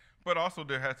ideas. But also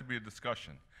there has to be a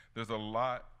discussion. There's a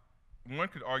lot, one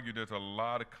could argue there's a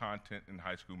lot of content in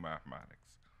high school mathematics.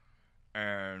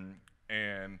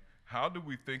 And how do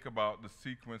we think about the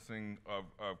sequencing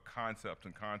of concepts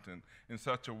and content in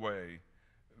such a way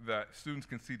that students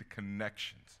can see the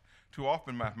connections? Too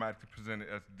often mathematics is presented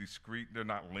as discrete, they're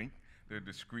not linked, they're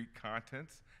discrete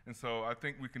contents. And so I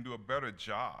think we can do a better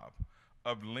job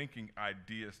of linking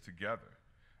ideas together.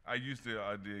 I use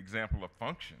the example of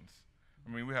functions. I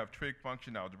mean, we have trig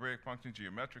function, algebraic function,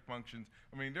 geometric functions.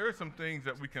 I mean, there are some things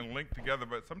that we can link together,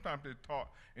 but sometimes they're taught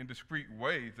in discrete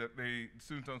ways that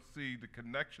students don't see the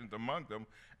connections among them.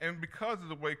 And because of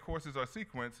the way courses are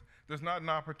sequenced, there's not an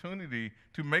opportunity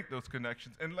to make those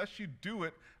connections unless you do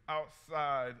it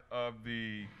outside of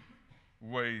the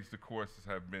ways the courses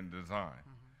have been designed.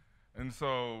 Mm-hmm. And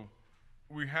so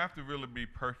we have to really be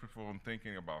purposeful in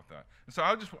thinking about that. And so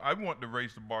I want to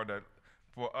raise the bar that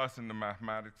for us in the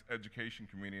mathematics education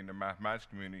community, in the mathematics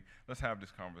community, let's have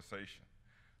this conversation.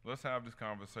 Let's have this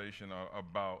conversation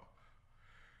about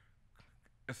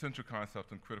essential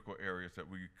concepts and critical areas that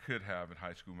we could have in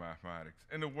high school mathematics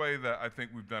in a way that I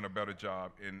think we've done a better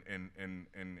job in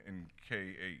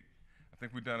K-8. I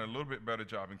think we've done a little bit better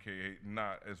job in K-8,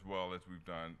 not as well as we've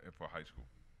done for high school.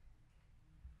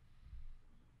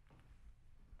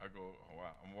 I go, oh,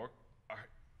 wow,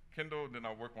 Kendall, then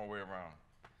I work my way around.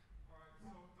 So,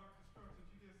 Dr.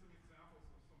 Strutchens, you gave some examples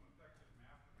of some effective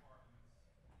math departments.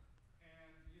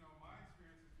 And, my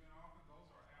experience has been often those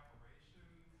are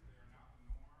aberrations. They are not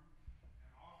the norm. And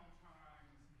oftentimes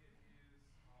it is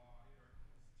either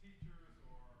teachers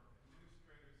or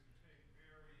administrators who take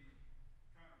very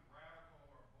kind of radical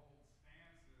or bold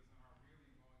stances and are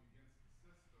really going against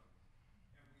the system.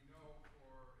 And we know,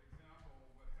 for example,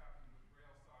 what happened with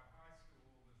Brea High School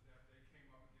is that they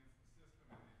came up against the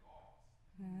system and they lost.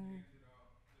 They ended up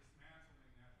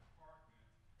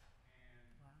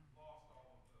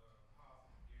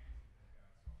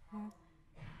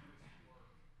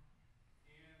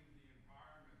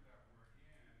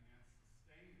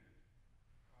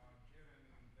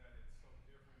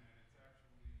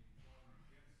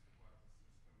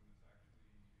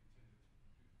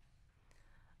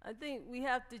I think we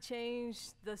have to change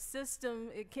the system.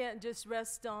 It can't just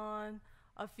rest on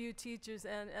a few teachers.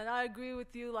 And I agree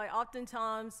with you, like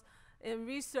oftentimes in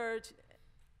research,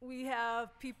 we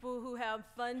have people who have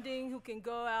funding who can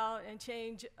go out and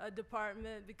change a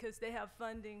department because they have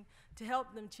funding to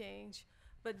help them change.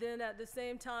 But then at the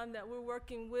same time that we're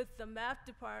working with the math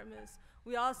departments,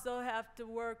 we also have to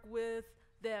work with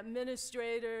the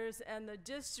administrators and the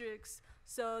districts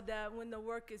so that when the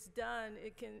work is done,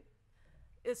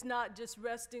 it's not just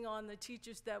resting on the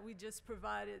teachers that we just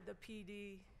provided the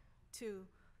PD to,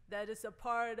 that it's a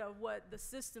part of what the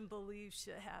system believes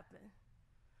should happen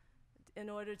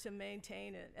in order to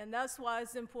maintain it. And that's why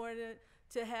it's important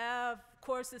to have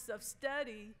courses of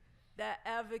study that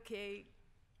advocate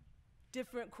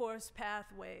different course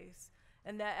pathways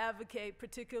and that advocate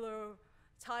particular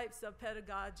types of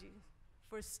pedagogy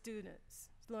for students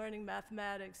learning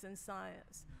mathematics and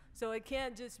science. So it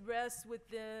can't just rest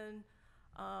within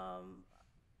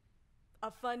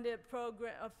a funded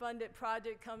program, a funded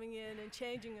project coming in and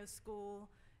changing a school.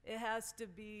 It has to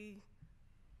be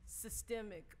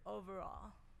systemic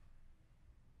overall.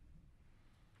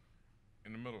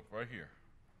 In the middle, right here.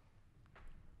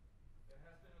 There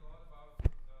has been a lot about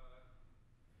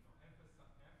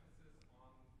emphasis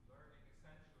on learning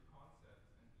essential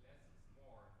concepts and less is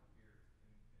more here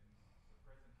in the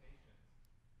presentations.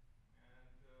 And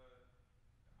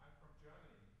I'm from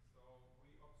Germany, so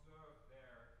we observed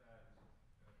there that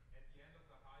at the end of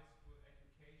the high school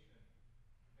education,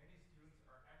 many students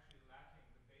are actually lacking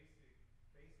the basic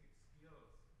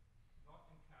skills, not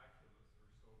in calculus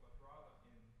or so, but rather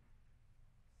in,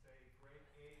 say, grade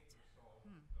 8 or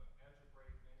so,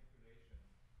 algebraic manipulations,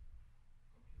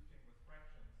 computing with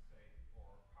fractions, say,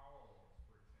 or power laws,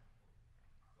 for example.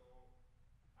 So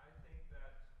I think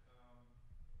that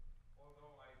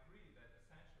although I agree that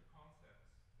essential concepts,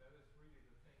 that is really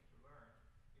the thing to learn,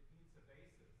 it needs a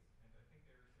basis. And I think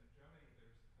in Germany,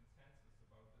 there's consensus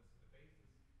about this,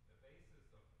 the basis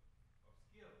of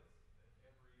skills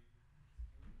that every student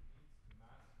needs to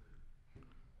master to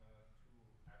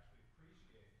actually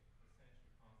appreciate essential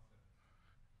concepts.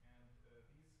 And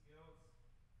these skills,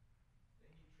 they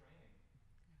need training.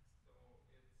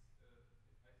 So it's,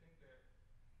 I think that,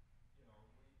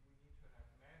 we need to have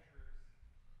measures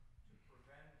to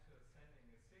prevent sending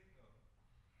a signal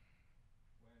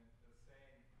when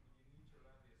saying you need to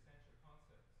learn the essential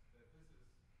concepts, that this is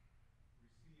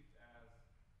received as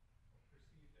or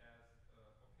perceived as,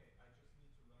 okay, I just need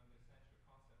to learn the essential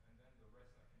concept and then the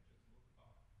rest I can just look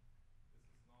up. This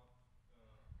is not,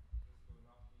 this will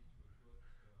not lead to a good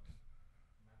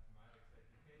mathematics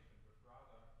education, but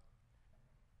rather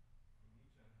you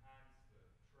need to enhance the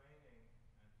training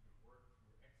and to work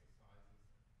through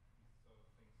exercises and these sort of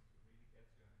things to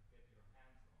really get your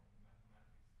hands on the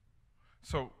mathematics.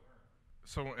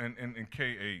 So in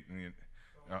K-8,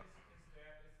 So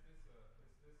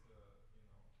is this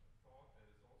a thought that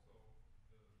is also,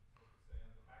 so to say,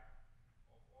 on the back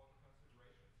of all the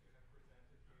considerations you have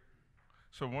presented here?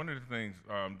 so one of the things,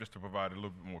 just to provide a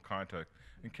little bit more context,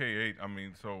 in K-8,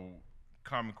 so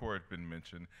Common Core has been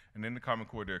mentioned, and in the Common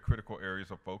Core there are critical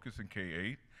areas of focus in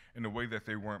K-8 in a way that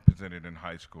they weren't presented in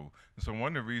high school. And so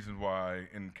one of the reasons why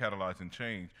in Catalyzing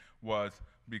Change was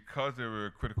because there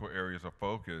were critical areas of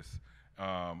focus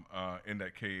in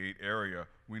that K-8 area,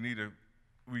 we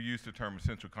use the term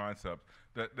essential concepts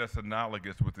that's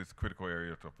analogous with this critical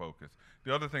areas of focus.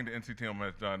 The other thing the NCTM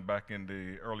has done back in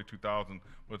the early 2000s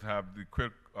was have the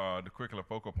curricular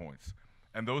focal points,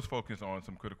 and those focus on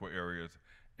some critical areas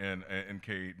in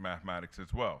K-8 mathematics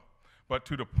as well. But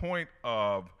to the point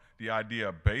of the idea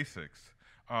of basics,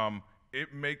 I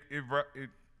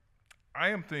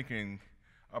am thinking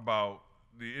about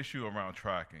the issue around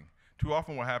tracking. Too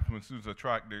often what happens when students are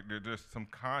tracked, there's some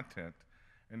content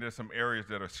and there's some areas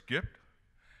that are skipped.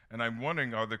 And I'm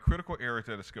wondering, are there critical areas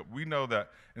that are skipped? We know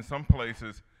that in some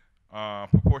places,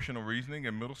 proportional reasoning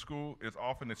in middle school is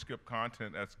often a skipped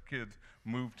content as kids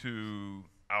move to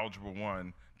Algebra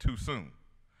 1 too soon.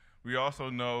 We also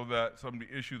know that some of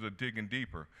the issues are digging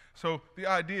deeper. So the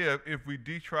idea, if we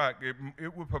detract,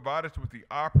 it would provide us with the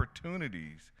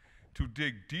opportunities to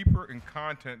dig deeper in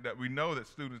content that we know that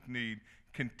students need,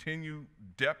 continue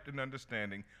depth and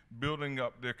understanding, building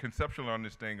up their conceptual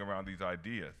understanding around these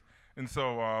ideas. And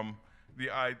so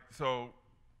I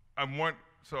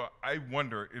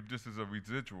wonder if this is a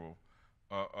residual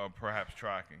of perhaps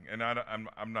tracking. And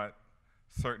I'm not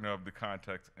certain of the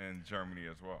context in Germany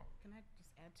as well. Can I just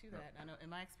add to that? I know in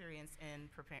my experience in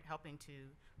helping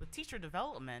with teacher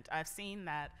development, I've seen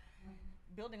that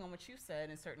building on what you said,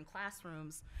 in certain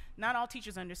classrooms, not all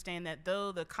teachers understand that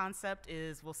though the concept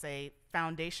is, we'll say,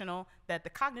 foundational, that the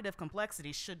cognitive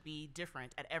complexity should be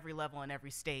different at every level and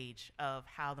every stage of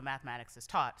how the mathematics is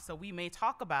taught. So we may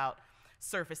talk about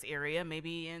surface area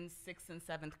maybe in 6th and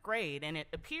 7th grade, and it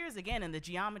appears again in the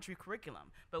geometry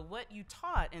curriculum. But what you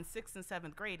taught in 6th and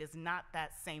 7th grade is not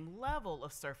that same level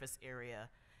of surface area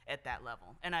at that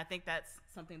level. And I think that's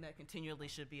something that continually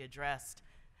should be addressed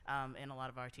in a lot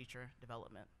of our teacher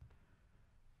development.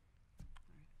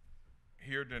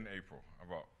 Here, then April,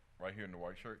 about right here in the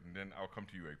white shirt, and then I'll come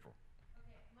to you, April.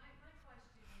 Okay, my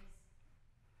question is,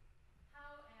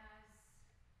 how as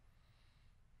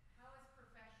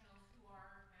professionals who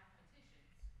are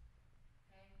mathematicians,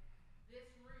 okay, this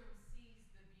room sees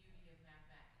the beauty of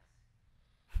mathematics,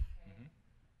 okay? Mm-hmm.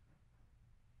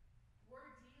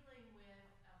 We're dealing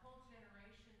with a whole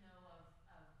generation, though,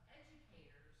 of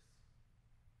educators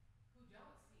who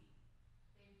don't see.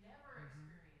 They've never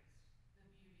experienced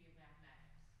the beauty of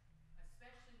mathematics,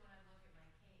 especially when I look at my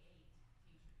K-8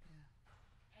 teachers.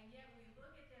 And yet we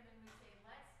look at them and we say,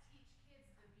 let's teach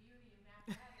kids the beauty of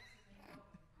mathematics, and they go,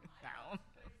 I Down.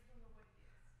 just don't know what it is.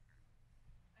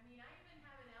 I mean, I even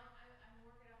have I'm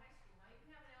working at a high school, I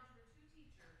even have an Algebra 2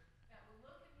 teacher that will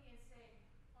look at me and say,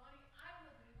 Bonnie, I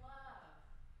would love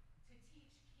to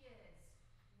teach kids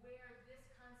where this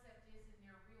concept is in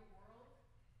their real world,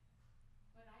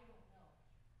 but I don't know.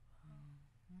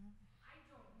 I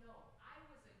don't know. I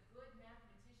was a good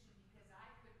mathematician because I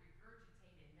could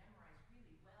regurgitate and memorize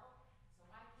really well, so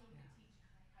I came to teach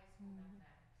high school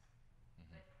mathematics.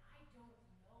 But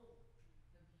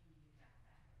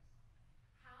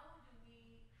I don't know the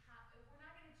beauty of mathematics. We're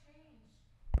not going to change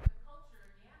the culture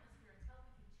and the atmosphere until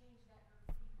we can change that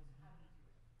group of people, so how do we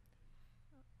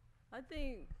do it? I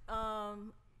think,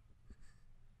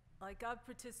 like I've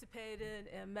participated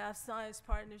in Math Science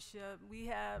Partnership. We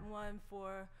had one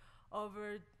for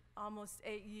over almost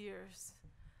 8 years,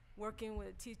 working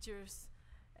with teachers.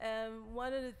 And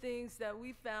one of the things that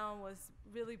we found was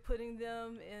really putting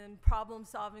them in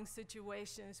problem-solving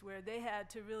situations where they had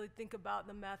to really think about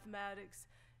the mathematics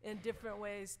in different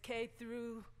ways, K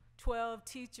through 12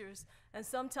 teachers, and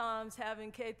sometimes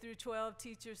having K through 12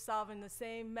 teachers solving the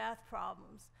same math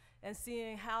problems and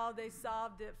seeing how they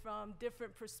solved it from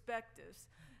different perspectives.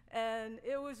 And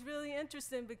it was really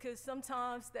interesting because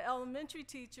sometimes the elementary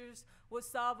teachers would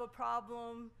solve a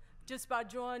problem just by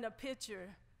drawing a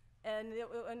picture, and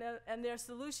their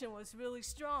solution was really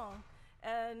strong.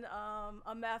 And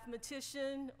a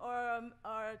mathematician or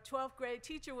a 12th grade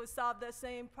teacher would solve that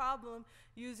same problem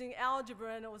using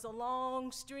algebra, and it was a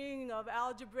long string of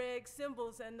algebraic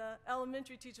symbols, and the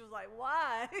elementary teacher was like,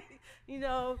 why? You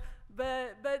know,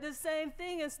 but the same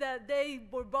thing is that they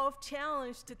were both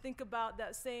challenged to think about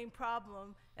that same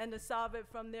problem and to solve it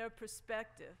from their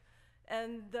perspective.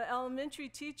 And the elementary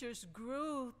teachers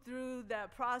grew through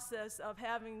that process of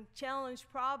having challenged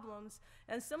problems,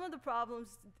 and some of the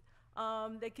problems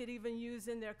they could even use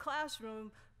in their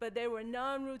classroom, but they were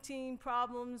non-routine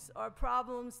problems or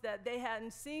problems that they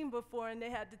hadn't seen before, and they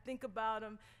had to think about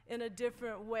them in a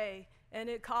different way. And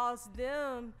it caused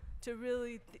them to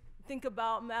really think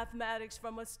about mathematics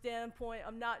from a standpoint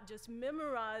of not just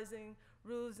memorizing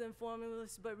rules and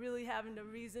formulas, but really having to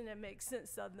reason and make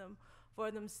sense of them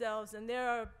for themselves. And there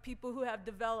are people who have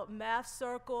developed math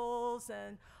circles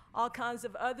and all kinds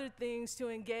of other things to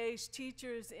engage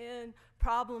teachers in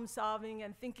problem solving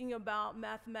and thinking about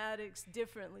mathematics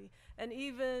differently. And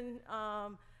even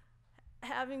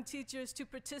having teachers to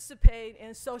participate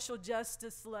in social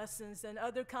justice lessons and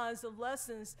other kinds of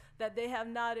lessons that they have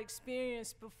not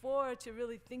experienced before, to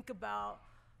really think about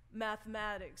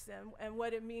mathematics and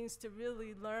what it means to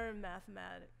really learn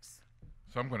mathematics.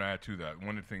 So I'm going to add to that.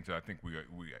 One of the things that I think we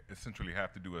essentially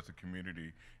have to do as a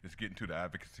community is get into the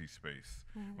advocacy space.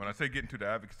 Mm-hmm. When I say get into the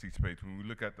advocacy space, when we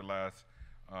look at the last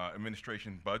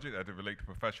administration budget as it relates to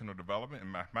professional development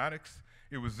and mathematics,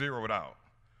 it was zeroed out.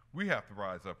 We have to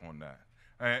rise up on that.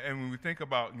 And when we think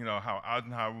about, you know, how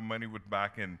Eisenhower money was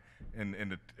back in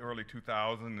the early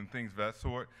 2000s and things of that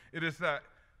sort, it is that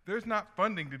there's not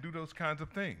funding to do those kinds of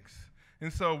things.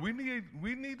 And so we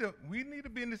need to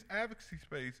be in this advocacy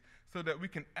space so that we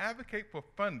can advocate for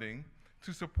funding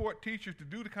to support teachers to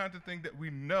do the kinds of things that we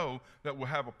know that will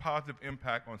have a positive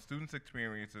impact on students'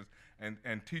 experiences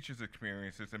and teachers'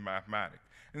 experiences in mathematics.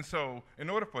 And so in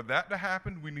order for that to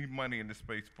happen, we need money in this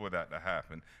space for that to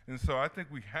happen. And so I think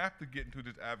we have to get into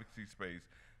this advocacy space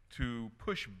to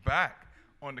push back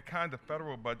on the kinds of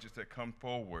federal budgets that come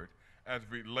forward as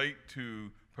relate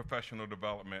to professional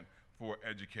development for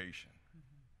education.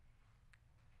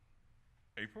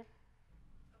 April?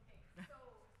 Okay, so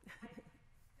I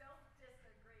don't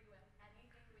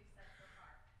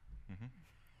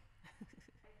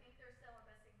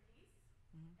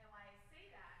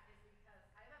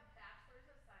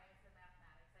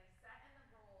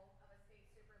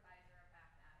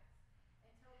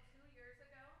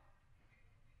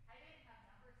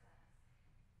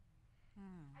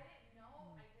I didn't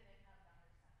know I didn't have number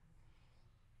sense.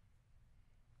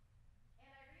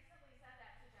 And I recently said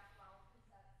that to Jeff Wells, who's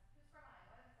from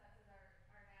Iowa, and Seth is our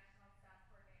national staff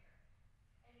coordinator.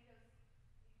 And he goes,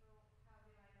 well, how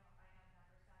do I know if I have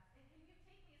number sense? And can you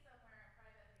take me somewhere and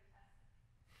privately test it?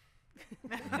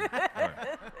 That's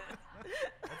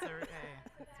a, hey,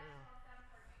 The that's real. national staff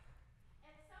coordinator.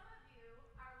 And some of you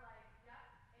are like, yep,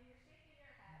 and you're shaking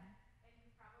your head, and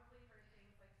you've probably heard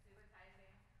things like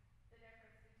subitizing, the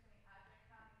difference between object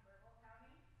counting, verbal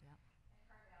counting, Yep. and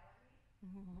cardality.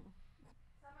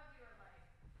 Some of you are like,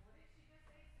 what did she just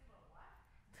say? Suba what?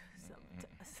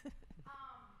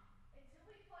 Until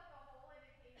we plug the hole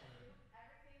into K2,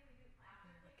 everything we do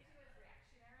after K2 is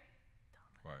reactionary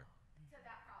Right. to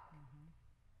that problem.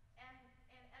 And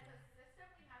as a system,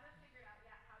 we haven't figured out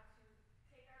yet how to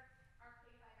take our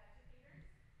K5 educators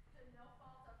to no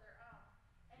fault of their own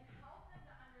and help them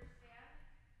to understand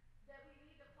that we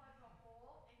need to plug the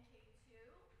hole in K2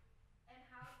 and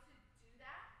how to do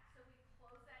that so we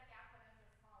close that gap when it's the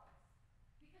smallest.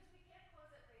 Because we can't close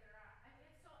it later on. I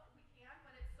mean, we can,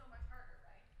 but it's so much harder,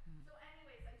 right? So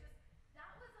anyways,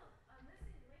 that was a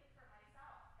missing link for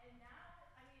myself. And now,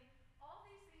 I mean, all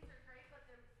these things are great, but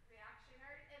they're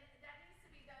reactionary, and that needs to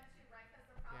be done too, right? Because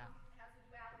the problem has a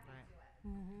duality Right. to it.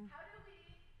 How do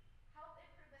we help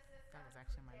improve the system That was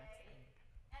actually my next today? thing.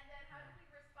 And then how do we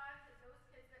respond to those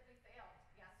kids that we failed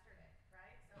yesterday,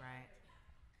 right? So Right.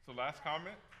 So last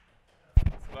comment?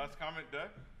 Last comment,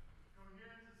 Deb?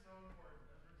 Coherence is so important.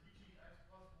 As we're teaching x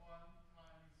plus 1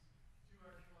 times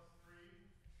 2x plus 3,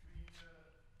 we need to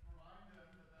remind them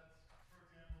that that's, for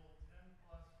example, 10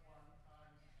 plus 1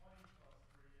 times 20 plus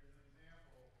 3 as an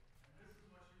example. And this is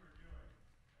what you were doing.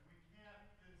 And we can't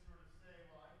then sort of say,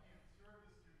 well, I can't serve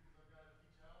the student because I've got to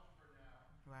teach algebra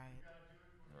now. Right. You've got to do it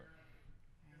coherently.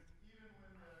 Because even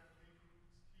when the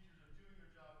teachers are doing their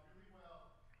job really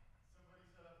well, somebody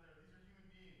said up there, these are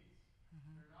human beings.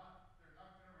 They're not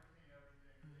going to retain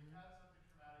everything. They had something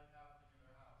traumatic happening in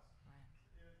their house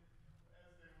as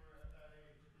they were at that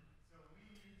age. So we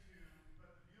need to, but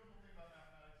the beautiful thing about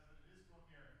mathematics is that it is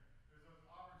coherent. There's those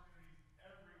opportunities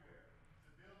everywhere to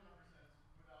build number sense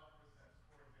with algebra sense,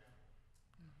 for example.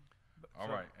 All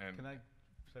right, and Can I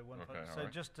say one Okay, thing? all So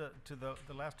right. just to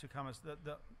the last two comments,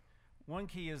 the one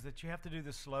key is that you have to do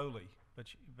this slowly,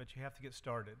 but you have to get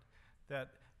started. That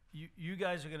you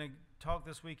guys are going to talk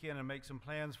this weekend and make some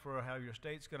plans for how your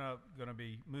state's going to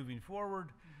be moving forward.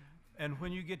 And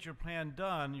when you get your plan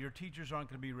done, your teachers aren't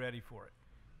going to be ready for it.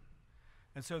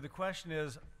 And so the question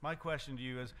is, my question to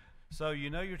you is, so you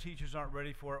know your teachers aren't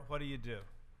ready for it, what do you do?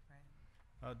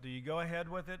 Right. Do you go ahead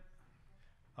with it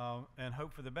and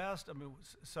hope for the best? I mean,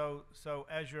 so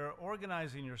as you're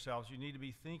organizing yourselves, you need to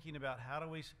be thinking about how do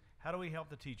we help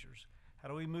the teachers? How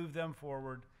do we move them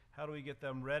forward? How do we get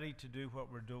them ready to do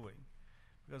what we're doing?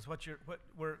 Because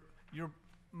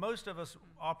most of us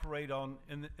operate on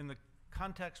in the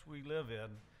context we live in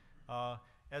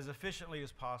as efficiently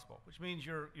as possible, which means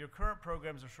your current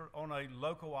programs are sort of on a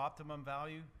local optimum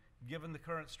value, given the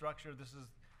current structure.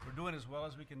 We're doing as well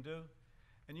as we can do,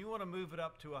 and you want to move it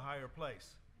up to a higher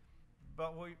place.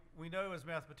 But we know as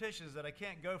mathematicians that I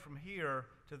can't go from here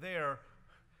to there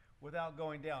without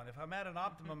going down. If I'm at an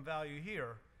optimum value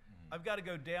here, I've got to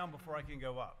go down before I can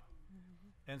go up.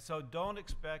 And so don't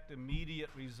expect immediate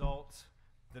results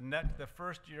the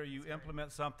first year you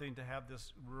implement something to have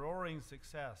this roaring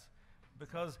success,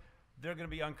 because they're going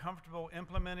to be uncomfortable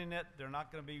implementing it. They're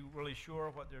not going to be really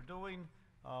sure what they're doing.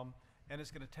 And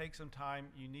it's going to take some time.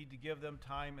 You need to give them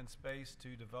time and space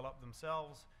to develop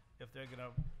themselves if you're going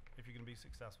to be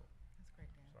successful. That's great,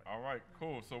 Dan. all right,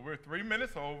 cool. So we're 3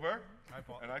 minutes over, I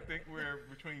apologize. and I think we're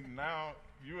between now,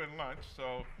 you and lunch.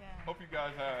 So Yeah. hope you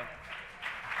guys have.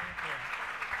 Thank you.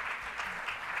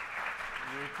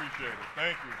 We appreciate it.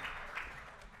 Thank you.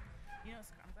 You know,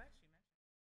 it's